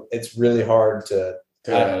 So it's really hard to,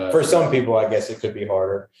 for some people, I guess it could be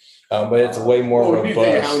harder. But it's way more robust. If you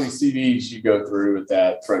think how many CVs you go through with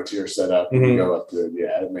that Frontier setup, you go up to it,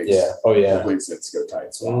 it makes complete sense to go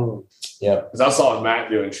tight swap. Yeah, because I saw Matt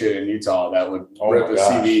doing shit in Utah that would rip a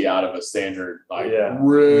CV out of a standard, like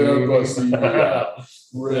rip a CV out,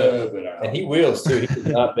 rip it out. And he wheels too. He did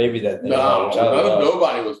not baby that thing.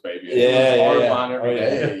 Nobody was babying. It was hard line every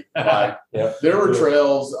day. Like there were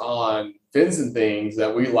trails on fins and things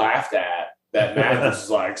that we laughed at. That Matt was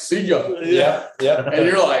like, "See ya." Yeah. And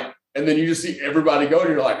you're like. And then you just see everybody go,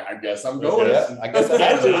 and you're like, I guess I'm going. I guess I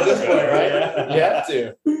have to at this point, right? You have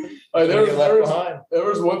to. Like, there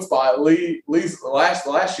was one spot, Lee's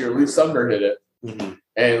last year, Lee Sumner hit it,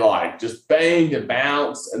 and like just banged and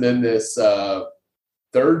bounced. And then this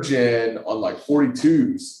third gen on like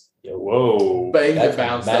 42s, banged and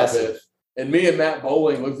bounced up it. And me and Matt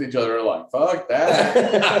Bowling looked at each other and were like, fuck that.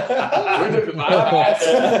 We took the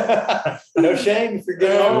bypass. No shame if you're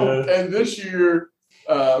getting home. And this year,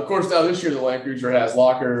 of course, now this year the Land Cruiser has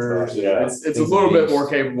lockers. It's a little bit more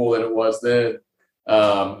capable than it was then.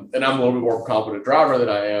 And I'm a little bit more competent driver than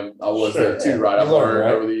I was then too, right? I've learned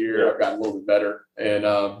over the year. I've gotten a little bit better. And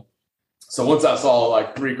so once I saw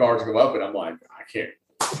like 3 cars come up, and I'm like, I can't.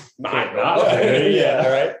 Not.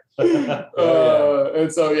 Right.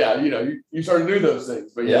 And so you start to do those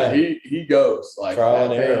things, but he goes like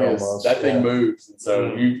that thing moves, and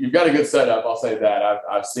so you've got a good setup. I'll say that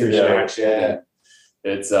I've seen it in action.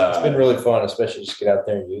 It's been really fun, especially just get out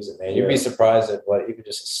there and use it, man. You'd be surprised at what even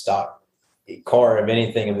just a stock car of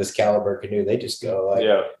anything of this caliber can do. They just go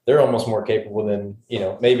they're almost more capable than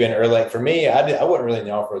maybe an like for me. I wasn't really in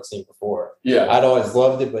the off-road scene before. I'd always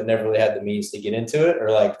loved it, but never really had the means to get into it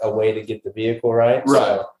or like a way to get the vehicle right.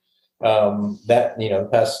 So that the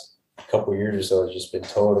past couple of years or so has just been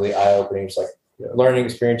totally eye-opening. It's like learning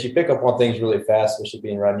experience. You pick up on things really fast, especially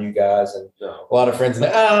being around you guys and a lot of friends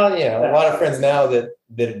now. A lot of friends now that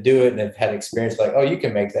do it and have had experience. Like, oh, you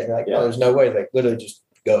can make that. You're like, no, there's no way. Like, literally just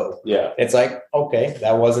go. It's like, okay,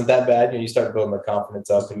 that wasn't that bad. You start building the confidence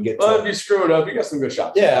up and get. Well, if you screw it up, you got some good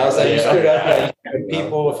shots. I was like, you screwed up. Good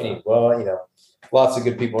people. If you need, lots of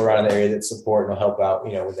good people around the area that support and will help out.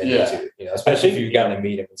 When they need to. Especially if you've gotten to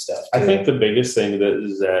meet them and stuff. I think the biggest thing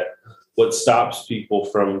is that what stops people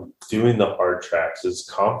from doing the hard tracks is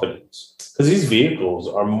confidence, because these vehicles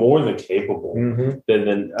are more than capable.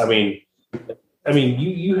 Than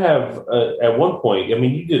you have at one point.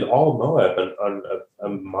 You did all Moab on a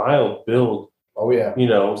mild build. Oh yeah,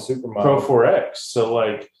 super mild Pro 4X. So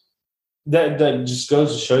like that just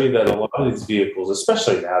goes to show you that a lot of these vehicles,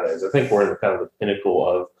 especially nowadays, I think we're in kind of the pinnacle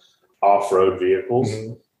of off-road vehicles,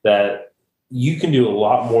 that you can do a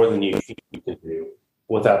lot more than you think you can do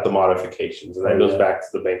without the modifications. And that goes back to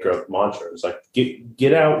the bankrupt mantra. It's like,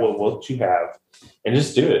 get out with what you have and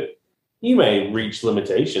just do it. You may reach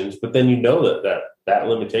limitations, but then that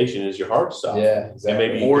limitation is your hard stop. Yeah, exactly. And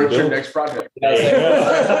maybe or it's your next project.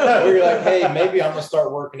 Where you're like, hey, maybe I'm going to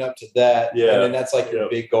start working up to that. Yeah. And then that's like your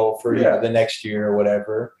big goal for the next year or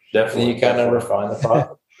whatever. Definitely. And then you kind of refine the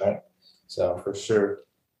product, right? So for sure.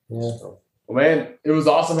 Yeah. Well, man, it was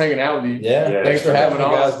awesome hanging out with you. Yeah, Yeah, thanks for having me,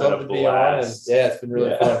 coming on. guys. It's been Love a to be on. And blast. yeah, it's been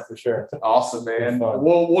really fun for sure. Awesome, man. Fun.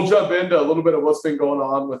 We'll jump into a little bit of what's been going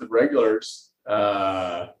on with the regulars.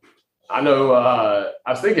 I know.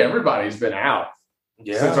 I think everybody's been out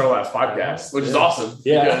since our last podcast, which is awesome.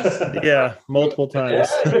 Yeah. because, Yeah, multiple times.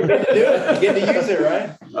 You get to use it, right?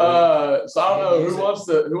 so I don't know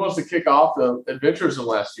who wants to kick off the adventures in the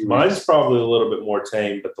last few weeks. Mine's probably a little bit more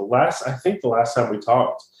tame, but the last time we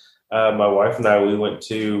talked, my wife and I, we went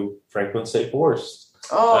to Franklin State Forest.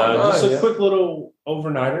 Just a quick little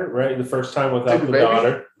overnighter, right? The first time without Take the the baby?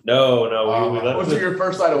 daughter. No, we left Was it your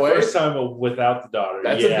first night away? first time without the daughter.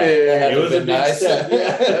 That's yeah. a big. That It was a been big nice. step.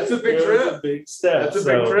 Yeah. That's a big It was trip. a big step. That's a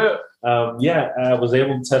big trip. I was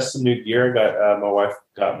able to test some new gear. I got my wife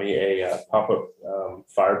got me a pop-up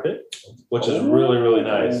fire pit, which is really, really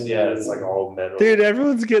nice. Yeah, it's like all metal. Dude,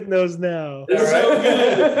 everyone's getting those now. It's so Alright.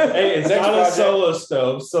 good. Hey, it's Next not project. a solo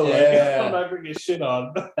stove, so Yeah. like, I'm not gonna get shit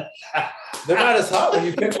on. They're not as hot when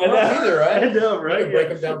you pick them up either, I right? know, You right? can break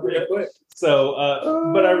them down pretty quick. So,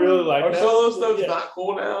 but I really like Our that. solo stuff's Yeah. not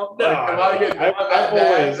cool now. No, Like, am I getting I've that always-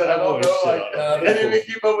 bad that I don't I've know? always Like, shit on I didn't even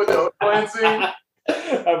keep up with the Clancy.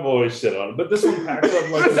 I've always shit on it, but this one packs up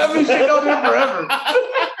like That means shit don't do it forever.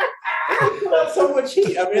 Not so much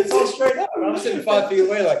heat. I mean, it's all straight up. I'm sitting 5 feet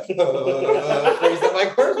away, like, freezing. I'm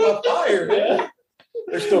like, where's my fire? Yeah.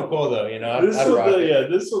 They're still cool, though. You know, This I'd one, rock though, it. yeah,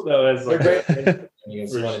 this one though has They're like. great. You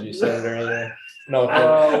just want to do something or anything. No, I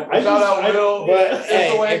Shout out just- Will. but hey,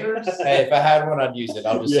 Central Landers. hey, if I had one, I'd use it.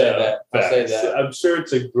 I'll just say that. I'll say facts. that. I'm sure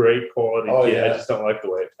it's a great quality Oh, kit. yeah. I just don't like the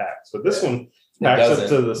way it packs. But this one It packs up doesn't.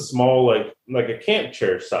 to the small, like a camp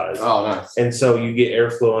chair size. Oh, nice. And so you get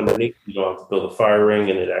airflow underneath. You don't have to build a fire ring,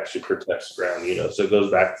 and it actually protects the ground. So it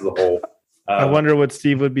goes back to the whole. I wonder what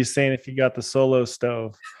Steve would be saying if he got the solo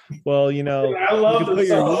stove. Well, I you love could the put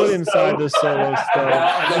your solo wood inside stove. the solo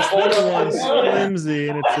stove. This little one's flimsy,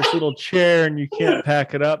 and it's this little chair, and you can't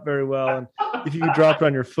pack it up very well. And if you could drop it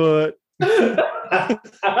on your foot,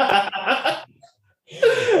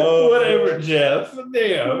 Whatever, Jeff.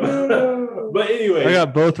 Damn. But anyway, I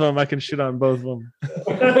got both of them. I can shit on both of them.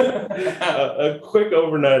 a quick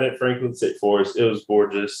overnight at Franklin State Forest. It was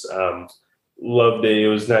gorgeous. Loved it. It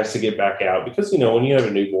was nice to get back out because when you have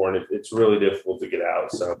a newborn, it's really difficult to get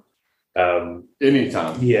out. So,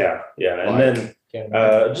 Anytime. yeah, and then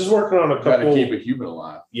just working on a Got to couple. keep a human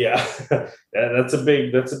alive. Yeah, that's a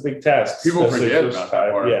big task. People especially forget first about that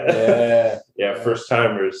time. part. Yeah, Yeah. first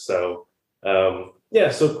timers. So, so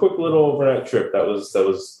quick little overnight trip. That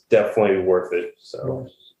was definitely worth it. So,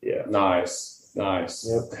 yeah. Nice. Yep.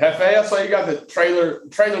 Hefe, I saw you got the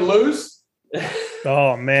trailer loose.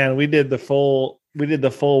 Oh man, we did the full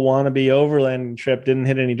wannabe overland trip. Didn't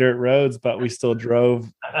hit any dirt roads, but we still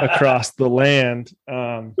drove across the land.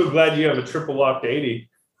 So glad you have a triple locked 80.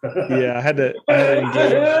 Yeah, I had to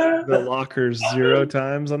engage the lockers 0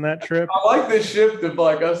 times on that trip. I like this shift of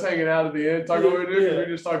like us hanging out at the end, talking what we do, because we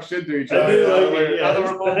just talk shit to each I other. do like it, yeah. Now that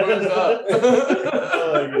we're both boozed up.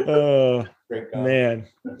 I like it. Oh Great combo. man.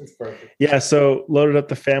 It's perfect. Yeah, so loaded up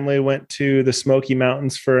the family, went to the Smoky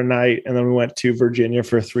Mountains for a night, and then we went to Virginia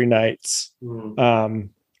for 3 nights.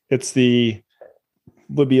 It's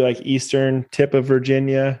would be like eastern tip of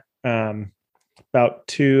Virginia, about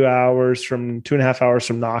 2.5 hours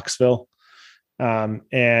from Knoxville,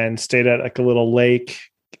 and stayed at like a little lake.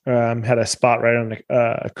 Had a spot right on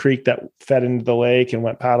a creek that fed into the lake, and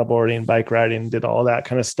went paddleboarding, bike riding, did all that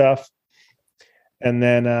kind of stuff. And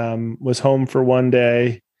then was home for one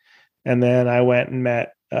day, and then I went and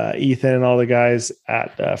met Ethan and all the guys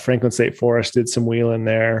at Franklin State Forest, did some wheeling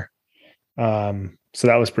there. So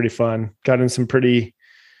that was pretty fun. Got in some pretty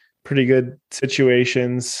good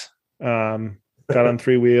situations. Got on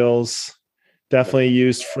 3 wheels. Definitely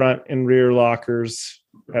used front and rear lockers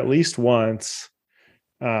at least once.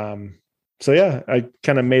 So yeah, I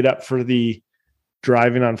kind of made up for the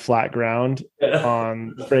driving on flat ground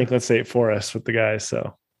on Franklin State Forest with the guys.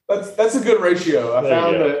 So That's a good ratio. I There you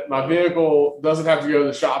found go. that my vehicle doesn't have to go to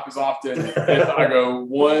the shop as often if I go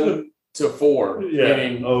 1 to 4, Yeah.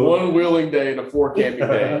 meaning Oh. 1 wheeling day to 4 camping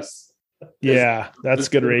days. yeah, that's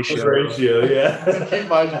good ratio. Ratio, yeah. Keep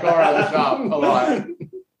my car out of the shop a lot.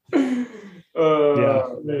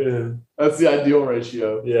 Man. That's the ideal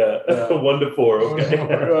ratio. Yeah. Yeah. 1 to 4. Okay.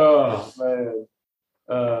 Oh man.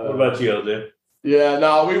 What about you, LJ? Yeah,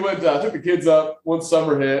 no, we went. I took the kids up once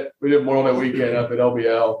summer hit. We did Memorial Day weekend up at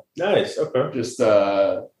LBL. Nice. Okay. Just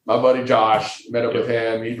my buddy Josh, met up with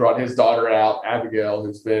him. He brought his daughter out, Abigail,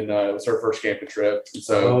 who's been it was her first camping trip. And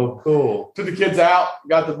so Oh, cool. took the kids out,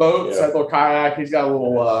 got the boats, Yeah. had a little kayak. He's got a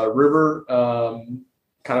little river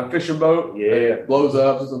kind of fishing boat. Yeah. It blows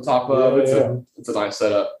up, it's on top of. Yeah. It's a nice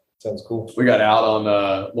setup. Sounds cool. We got out on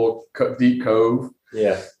a little deep cove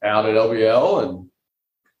Yeah. out at LBL and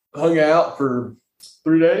hung out for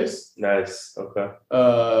 3 days. Nice. Okay.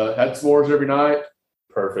 Had s'mores every night.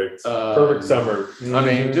 Perfect. Perfect summer. I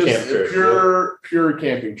mean, just camp trip. pure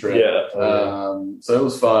camping trip. Yeah. So it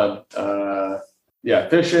was fun. Yeah,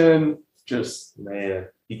 fishing. Just Man,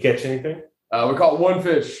 you catch anything? we caught one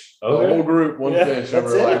fish. Okay. The whole group, one Yeah, fish that's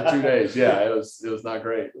over it. like 2 days. Yeah, it was not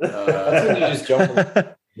great. That's when you just jump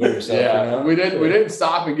with yourself. Yeah, you know? we didn't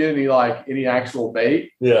stop and get any actual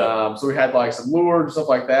bait. Yeah. So we had like some lures and stuff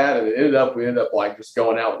like that, and we ended up like just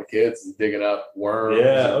going out with the kids and digging up worms.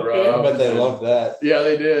 Yeah, and okay. I grubs bet they and- love that. Yeah,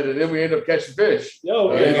 they did, and then we ended up catching fish.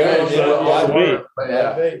 Oh, Yeah, okay. fish, yeah, a lot of yeah. worm, but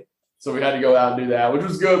yeah. So we had to go out and do that, which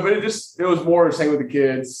was good, but it was more just hanging with the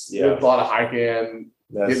kids. Yeah. Did a lot of hiking,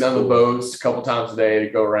 That's getting on the cool. boats a couple times a day to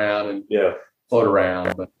go around and Yeah. float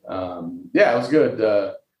around. But yeah, it was good.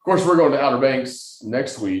 Of course, we're going to Outer Banks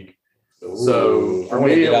next week. So Ooh. for I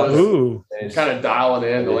wanna me, get it out was Ooh. kind of dialing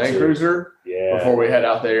in the Me Land too. Cruiser Yeah. before we head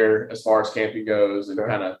out there as far as camping goes, and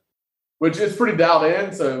kind of, which is pretty dialed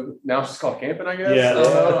in. So now it's just called camping, I guess. Yeah. I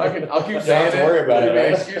don't know. I'll keep Don't saying have to it. worry about It'll it, be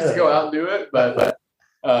an right? excuse to go out and do it, but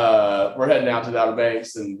we're heading out to the Outer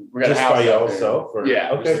Banks, and we got Just a house by out there. yourself? Or?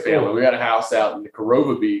 Yeah, Okay. just a family. Cool. We got a house out in the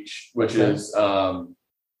Corova Beach, which Okay. is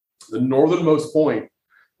the northernmost point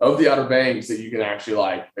of the Outer Banks that you can actually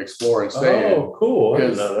like explore and stay in. Oh, cool. I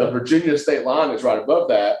didn't Because know the that. Virginia state line is right above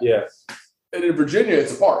that, Yeah. and in Virginia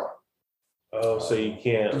it's a park. Oh, so you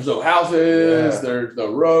can't. There's no houses, Yeah. there's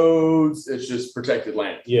no roads. It's just protected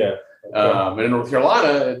land. Yeah. Okay. And in North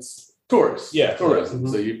Carolina, it's tourists. Yeah. tourism.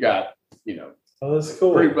 Mhm. So you've got Oh, that's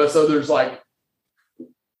cool. but so there's like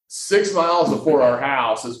 6 miles before our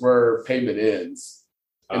house is where pavement ends,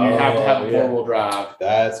 and you have to have a Oh, yeah. 4-wheel drive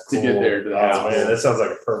That's to cool. get there to the Oh, house. man, that sounds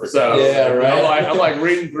like a perfect. So Yeah, right. I'm like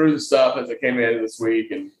reading through the stuff as I came in this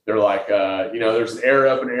week, and they're like, there's an air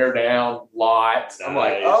up and air down lot. I'm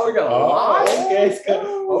like, Nice. oh, we got a lot. okay, it's kind of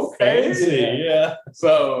Okay. fancy. Yeah.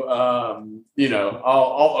 So,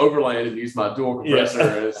 I'll overland and use my dual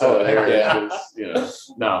compressor instead of Oh, air. yeah.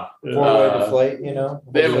 No, Four-way Uh, deflate,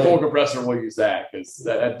 they have a full compressor. We'll use that because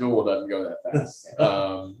that dual doesn't go that fast.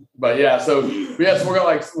 But yeah, so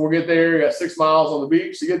we'll get there. You got 6 miles on the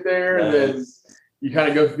beach to get there, and then you kind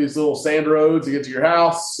of go through these little sand roads to get to your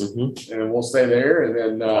house, Mhm. and we'll stay there, and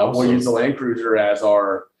then we'll Awesome. use the Land Cruiser as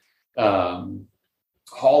our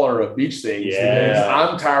hauler of beach things. Yeah. because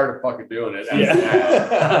I'm tired of fucking doing it.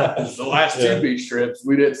 Yeah. The last Yeah. 2 beach trips,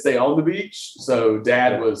 we didn't stay on the beach, so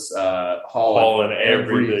Dad was hauling Hauling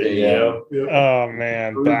everything. Yeah. Oh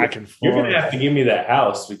man, back and You're forth. gonna have to give me that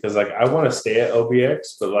house because, like, I want to stay at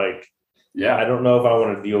OBX, but like, Yeah, I don't know if I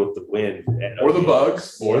want to deal with the wind at or the OBX.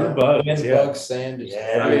 bugs. or the bugs. And Yeah. bugs, sand.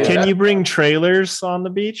 Yeah. I mean, Can you bring trailers on the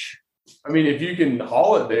beach? I mean, if you can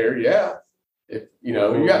haul it there, yeah. If you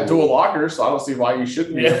got dual lockers, so I don't see why you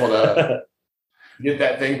shouldn't be able to get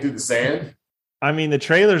that thing through the sand. I mean, the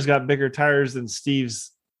trailer's got bigger tires than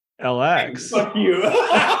Steve's LX. Fuck you.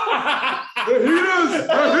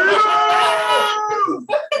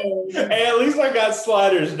 Hey, at least I got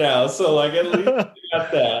sliders now, so like at least I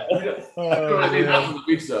got that. I need that for the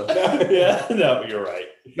beach stuff. Yeah, no, you're right.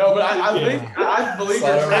 No, but I believe Slide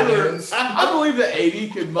your over trailer. dunes. I believe the 80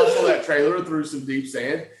 could muscle that trailer through some deep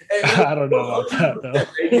sand. And I don't know about that though.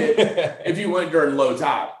 if you went during low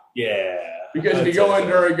tide. Yeah, Because if you going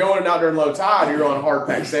out during low tide, you're on hard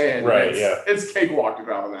packed sand. Right, It's, yeah. it's cakewalk to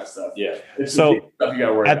drive on that stuff. Yeah, It's So, the deep stuff you got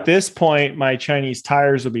to worry At about. this point, my Chinese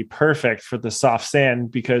tires would be perfect for the soft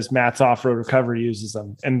sand because Matt's off-road recovery uses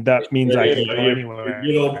them, and that means I can go anywhere.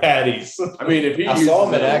 Good old patties. I mean, if he I uses saw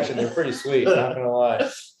them in it- action. They're pretty sweet. Not gonna lie.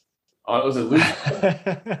 Was it loose?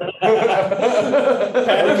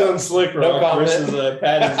 Patties on slick No rock comment. versus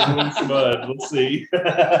patties on loose mud. Let's see.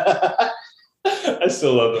 I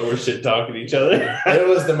still love that we're shit talking each other. It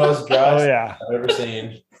was the most dry Oh yeah. I've ever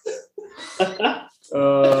seen. I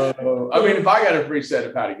mean, if I got a free set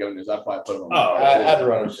of Patagonias, I'd probably put them on. Oh, I'd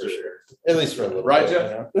run them for sure. At least for a little Right, bit.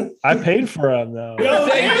 Jeff? You know? I paid for them though. No,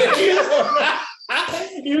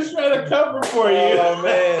 he was trying to cover for you. Oh,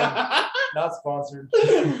 man. Not sponsored.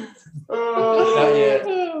 Not yet.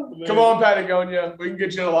 Come on, Patagonia. We can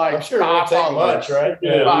get you to like I'm sure it won't take much, right?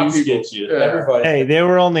 Yeah, Five at least people. get you. Yeah. Everybody. Hey, they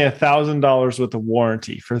were only $1,000 with a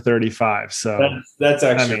warranty for 35. So That's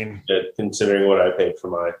I actually mean, good considering what I paid for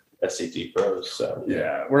my SCT Pros. So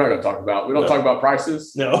Yeah, we're not going to talk about. We don't No. talk about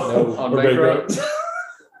prices. no, On we're bankrupt.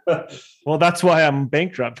 well, that's why I'm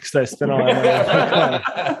bankrupt because I spent all my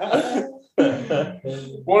money.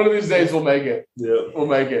 One of these days we'll make it. Yep. We'll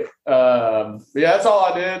make it. But yeah, that's all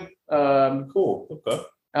I did. Cool. Okay.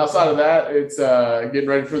 Outside of that, it's getting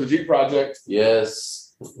ready for the Jeep project.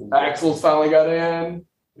 Yes. Axles finally got in.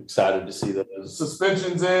 Excited to see those.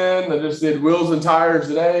 Suspension's in. I just did wheels and tires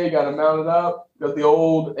today. Got them mounted up. Got the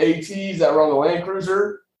old ATs that were on the Land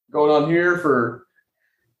Cruiser going on here for,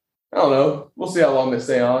 I don't know. We'll see how long they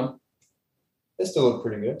stay on. They still look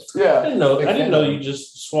pretty good. I Yeah. didn't know you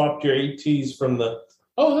just swapped your ATs from the.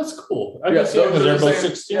 Oh, that's cool. I Yeah, guess because they're the both same,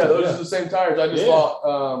 16. yeah, those are the same tires. I just Yeah.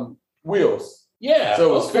 bought wheels. Yeah. So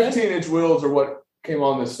it was okay. 15-inch wheels are what came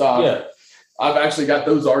on this stock. Yeah. I've actually got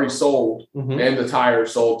those already sold Mhm. and the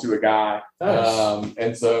tires sold to a guy. Nice.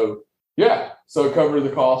 And so, yeah, so it covered the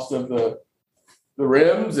cost of the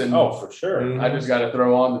rims, and Oh, for sure. Mhm. I just got to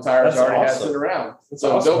throw on the tires That's I already had awesome. sitting around. That's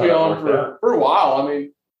So awesome they'll be how that on worked for a while. I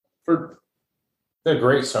mean, for They're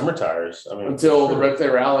great summer tires. I mean, until the for Red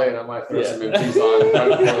Tail Rally, and I might throw Yeah. some MTs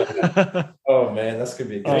on. Oh man, that's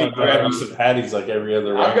gonna be sure. Hey, good. grab you some patties like every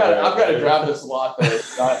other. I've round. got to drive this a lot though.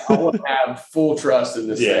 I want to have full trust in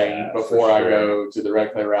this Yeah, thing for before I sure. go to the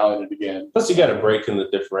Red Tail Rally and again. Plus, you got to break in the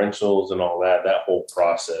differentials and all that. That whole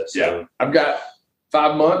process. Yeah. I've got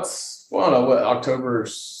 5 months. Well, I don't know what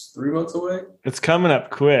October's 3 months away. It's coming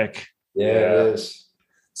up quick. Yeah, Yeah. it is.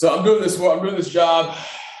 So I'm doing this job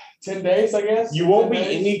 10 days, I guess. You won't be 10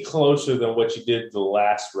 days. any closer than what you did the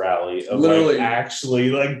last rally of Literally. like actually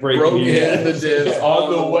like breaking Broke in in the divs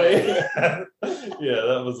on the way. Yeah,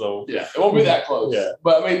 that was a Yeah, it won't be that close. Yeah.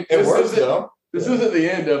 But I mean, It this works isn't, though. this isn't the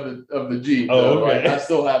end of the Jeep. Oh, though. okay. Like, I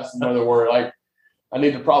still have some other work. Like I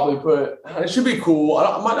need to probably put. It should be cool.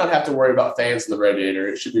 I might not have to worry about fans in the radiator.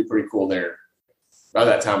 It should be pretty cool there by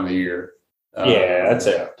that time of the year. yeah, I'd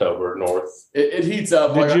say October north. It heats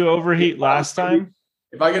up. Did Like, you overheat last time?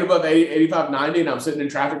 If I get above 80, 85, 90 and I'm sitting in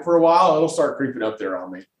traffic for a while, it'll start creeping up there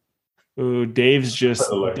on me. Ooh, Dave's just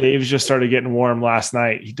started getting warm last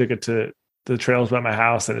night. He took it to the trails by my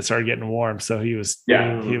house and it started getting warm. So he was He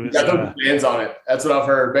was got those fans on it. That's what I've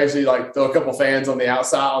heard. Basically, like throw a couple fans on the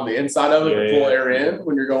outside, on the inside of it, to pull air in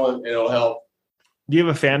when you're going, and it'll help. Do you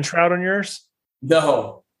have a fan shroud on yours?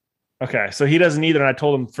 No, Okay, so he doesn't either. And I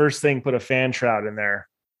told him first thing, put a fan shroud in there.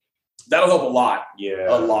 that'll help a lot. Yeah,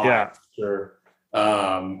 A lot. Yeah. sure.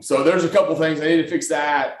 So there's a couple things I need to fix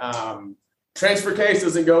that. Transfer case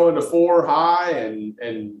doesn't go into 4 high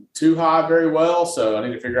and 2 high very well. So I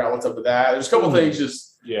need to figure out what's up with that. There's a couple things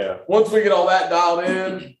just Yeah, once we get all that dialed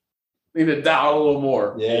in, need to dial a little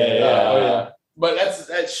more. Yeah. But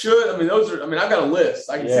that should, I mean, I've got a list.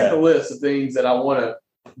 I can see Yeah. the list of things that I want to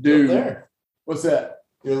Up do. there. What's that?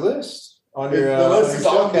 Your list on The your list is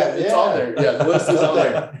on there. there. It's on there. Yeah, the list is on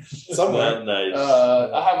there. Somewhere. nice.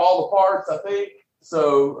 I have all the parts, I think.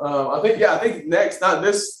 So I think next, not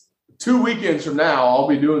this, 2 weekends from now, I'll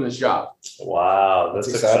be doing this job. Wow, that's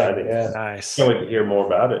exciting. Yeah. Nice. Can't wait to hear more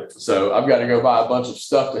about it. So I've got to go buy a bunch of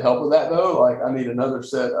stuff to help with that though. Like I need another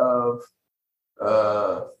set of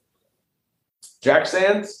jack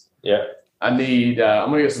stands. Yeah. I need. I'm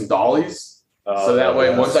gonna get some dollies. So that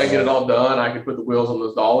way, once I get it all done, I can put the wheels on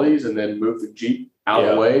those dollies and then move the Jeep out of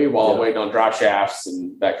Yeah. the way while I'm Yeah. waiting on drive shafts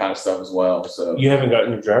and that kind of stuff as well. So You haven't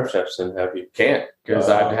gotten your drive shafts in, have you? can't because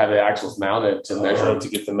I have to have the axles mounted to measure. To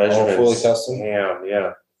get the measurements. fully custom? Damn,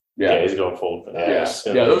 yeah. Yeah, he's going full. yeah,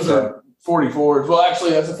 yeah. Those are 44s. Well,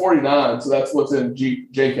 actually, that's a 49. So that's what's in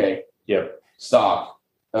Jeep JK. Yep. Stock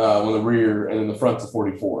on the rear, and then the front's a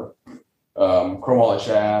 44. Chromoly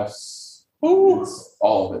shafts. It's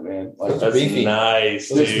all of it, man. Like That's beefy. nice.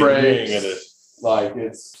 Disc dude. brakes. You're gonna- like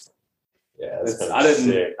it's. Yeah, that's gonna I be didn't.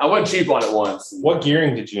 sick. I went cheap on it once. What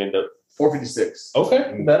gearing did you end up? 456.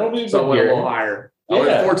 Okay, that'll be So I good went a little gearing. higher. I went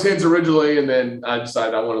Yeah. 410s originally, and then I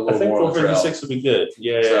decided I wanted a I little think more on the trail. 456 would be good.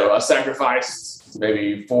 Yeah, So I sacrificed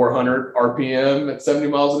maybe 400 RPM at 70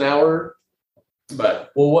 miles an hour, but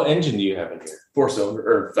Well, what engine do you have in here? 4-cylinder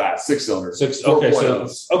or 6-cylinder. 6. Okay,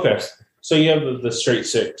 4.0s. so you have the straight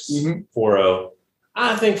 6 Mhm. 4.0.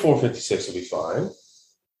 I think 456 will be fine.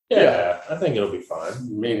 Yeah, I think it'll be fine. I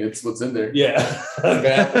mean, it's what's in there. Yeah.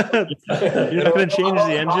 You're not going to change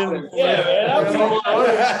the engine? Yeah, man.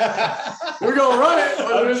 We're gonna run it.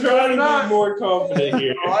 whether I'm it's trying good or to not. be more confident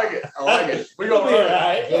here. I like it. I like it. We're It'll gonna be run it.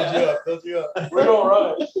 alright. Build you up. Build you up. We're gonna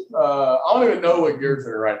run it. I don't even know what gears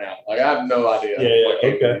are right now. Like I have no idea. Yeah, what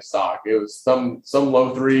gear okay. is stock. It was some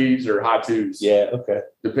low 3s or high 2s. Yeah, okay.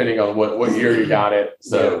 Depending on what year you got it.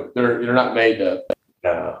 So they're not made to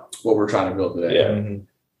No. what we're trying to build today. Yeah.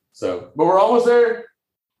 So, but we're almost there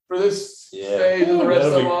for this Yeah. stage and the rest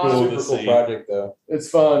That'll of be them. cool. Super cool see. project though. It's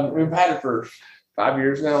fun. We've had it for 5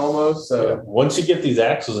 years now almost. So Once you get these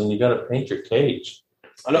axles and you got to paint your cage.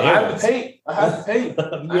 I know. I have the paint. You have the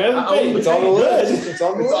paint. It's on the list. It's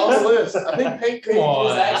on the It's list. on the list. I think paint Come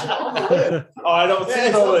on. is actually on the list. Oh, I don't see Yeah, it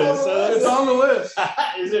it's on the on the list. list. It's on the list.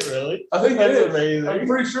 Is it really? I think That's it is. amazing. I'm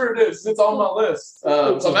pretty sure it is. It's on my list.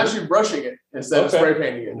 So I'm actually brushing it instead of Okay. spray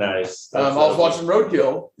painting it. Nice. I was watching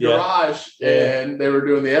Roadkill Yeah. Garage, Yeah. and they were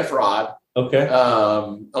doing the F-Rod. Okay. I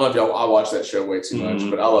don't know if y'all. I watch that show way too much,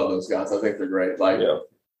 Mhm. but I love those guys. I think they're great. Like, Yeah.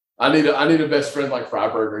 I need a best friend like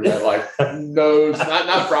Freiberger that like knows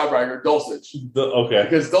not Freiberger, Dulcich. Okay.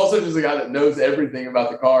 Because Dulcich is the guy that knows everything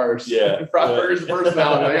about the cars. Yeah. And Freiberger's the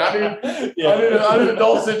personality. Like, I need a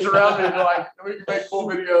Dulcich around me to like we can make cool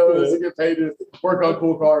videos and get paid to work on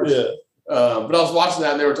cool cars. Yeah. But I was watching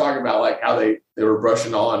that and they were talking about like how they were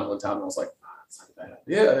brushing on one time. And I was like, it's not bad.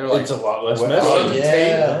 Yeah, they were like, It's a lot less Well, messy.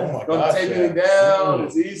 yeah. Oh my don't gosh, tape yeah. anything down. Mm.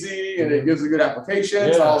 It's easy and it gives a good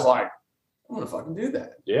application. So Yeah. I was like, I'm gonna fucking do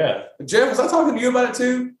that. Yeah. Jeff, was I talking to you about it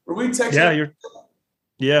too? Were we texting?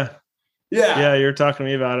 Yeah, Yeah. you're talking to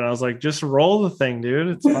me about it. I was like, just roll the thing, dude.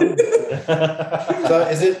 It's fine. So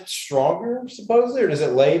is it stronger supposedly, or does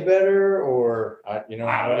it lay better, or I don't know.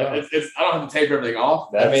 I don't have to tape everything off.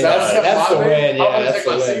 I mean, that's the win. Yeah, I want to that's take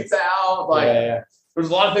the my win. seats out. Like, yeah, there's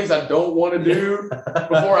a lot of things I don't want to do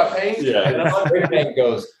before I paint. Yeah. And I'm not yeah. gonna Everything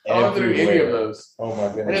goes I don't have to do any of everywhere. those. Oh my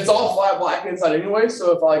goodness! And it's all flat black inside anyway.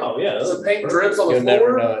 So if like Oh yeah. the paint drips on the You'll never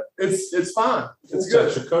floor, know it. it's fine. It's It's good.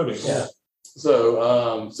 extra coating. Yeah.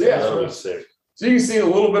 So yeah. That'll be sick. So you can see a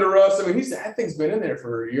little bit of rust. I mean, that thing's been in there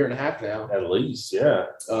for a year and a half now. At least, yeah.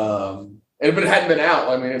 But it hadn't been out.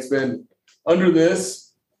 I mean, it's been under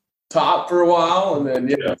this top for a while, and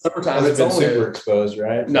then summertime It's it's been only super exposed,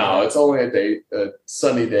 right? no, it's only a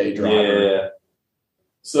sunny day driver. Yeah.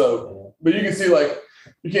 So, but you can see like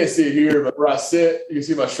you can't see it here, but where I sit, you can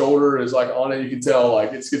see my shoulder is like on it. You can tell like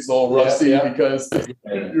it gets a little Yeah, rusty yeah. because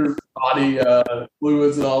your body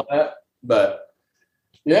fluids and all that. But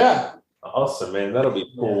yeah, Awesome, man. That'll be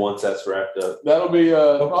cool once that's wrapped up. that'll be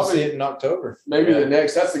Hope to see probably it in October. maybe Yeah. the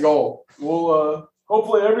next. That's the goal. We'll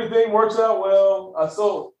hopefully everything works out well.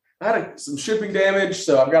 I had some shipping damage,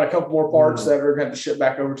 so I've got a couple more parts that are going to ship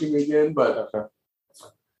back over to me again. But Okay.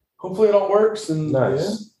 hopefully it all works and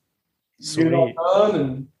Nice. get it all Sweet. done.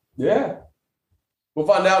 And yeah, we'll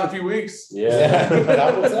find out in a few weeks. Yeah.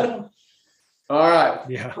 That was it. All right,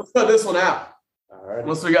 Yeah. let's cut this one out. All right.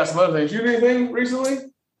 Unless we got some other things. You do anything recently?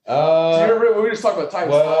 We just talked about Titan.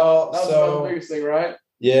 well, that was so- the biggest thing, right?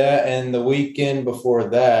 Yeah, and the weekend before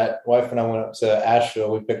that, wife and I went up to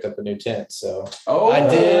Asheville. We picked up a new tent. So Oh, I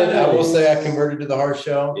did. I will say I converted to the hard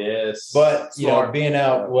shell. Yes. But you know, Smart. being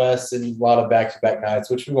out west and a lot of back-to-back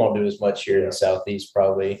nights, which we won't do as much here in the southeast,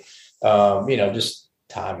 probably. Just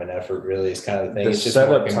time and effort really is kind of the thing. the It's just more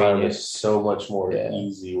setup time convenient. is so much more Yeah.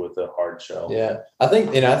 easy with a hard shell. Yeah, I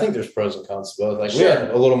think there's pros and cons to both. Like we Sure.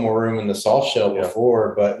 had a little more room in the soft shell Yeah.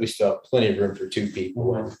 before, but we still have plenty of room for two people.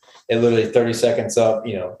 Mhm. And it literally 30 seconds up,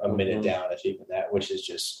 a minute Mhm. down, if even that, which is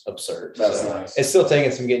just absurd. That's So nice. it's still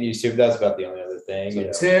taking some getting used to, but that's about the only other thing. So you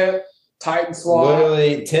know. tent, Titan swap.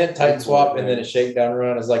 Literally tent, Titan swap, and then a shakedown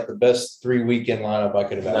run is like the best 3-weekend lineup I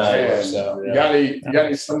could have asked for. Nice. So You got any?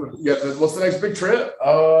 What's the next big trip?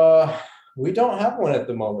 we don't have one at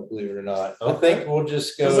the moment, believe it or not. I Okay. think we'll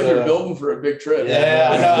just go. Feels like to- you're building for a big trip. Yeah,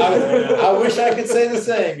 I know. I wish I could say the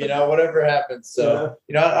same, whatever happens. So,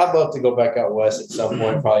 I'd love to go back out west at some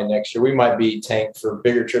point, probably next year. We might be tanked for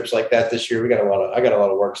bigger trips like that this year. I got a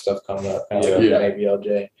lot of work stuff coming up, kind of like Yeah.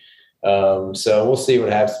 ABLJ. So we'll see what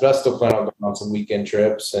happens. But I still plan on going on some weekend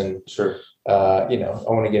trips, and Sure. I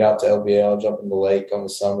want to get out to LBL, jump in the lake on the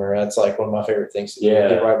summer. That's like one of my favorite things to do. Yeah.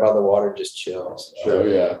 Get right by the water, just chill. So, So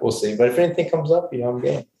yeah, we'll see. But if anything comes up, I'm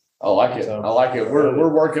game. I like it. So- I like it. We're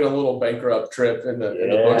working a little bankrupt trip in the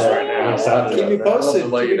books right now. I'm excited Keep me about that. posted. I'll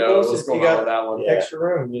let Keep you me know posted what's if going you on got with that one. Yeah. extra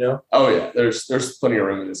room. Oh yeah, there's plenty of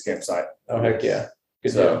room in this campsite. Oh heck yeah.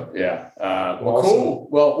 Good deal. So yeah, well, Awesome. Cool.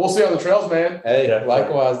 Well, we'll see you on the trails, man. Hey, Definitely.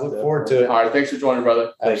 likewise. Look forward to it. All right, thanks for joining,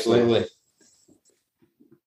 brother. Thanks, Lee. Absolutely.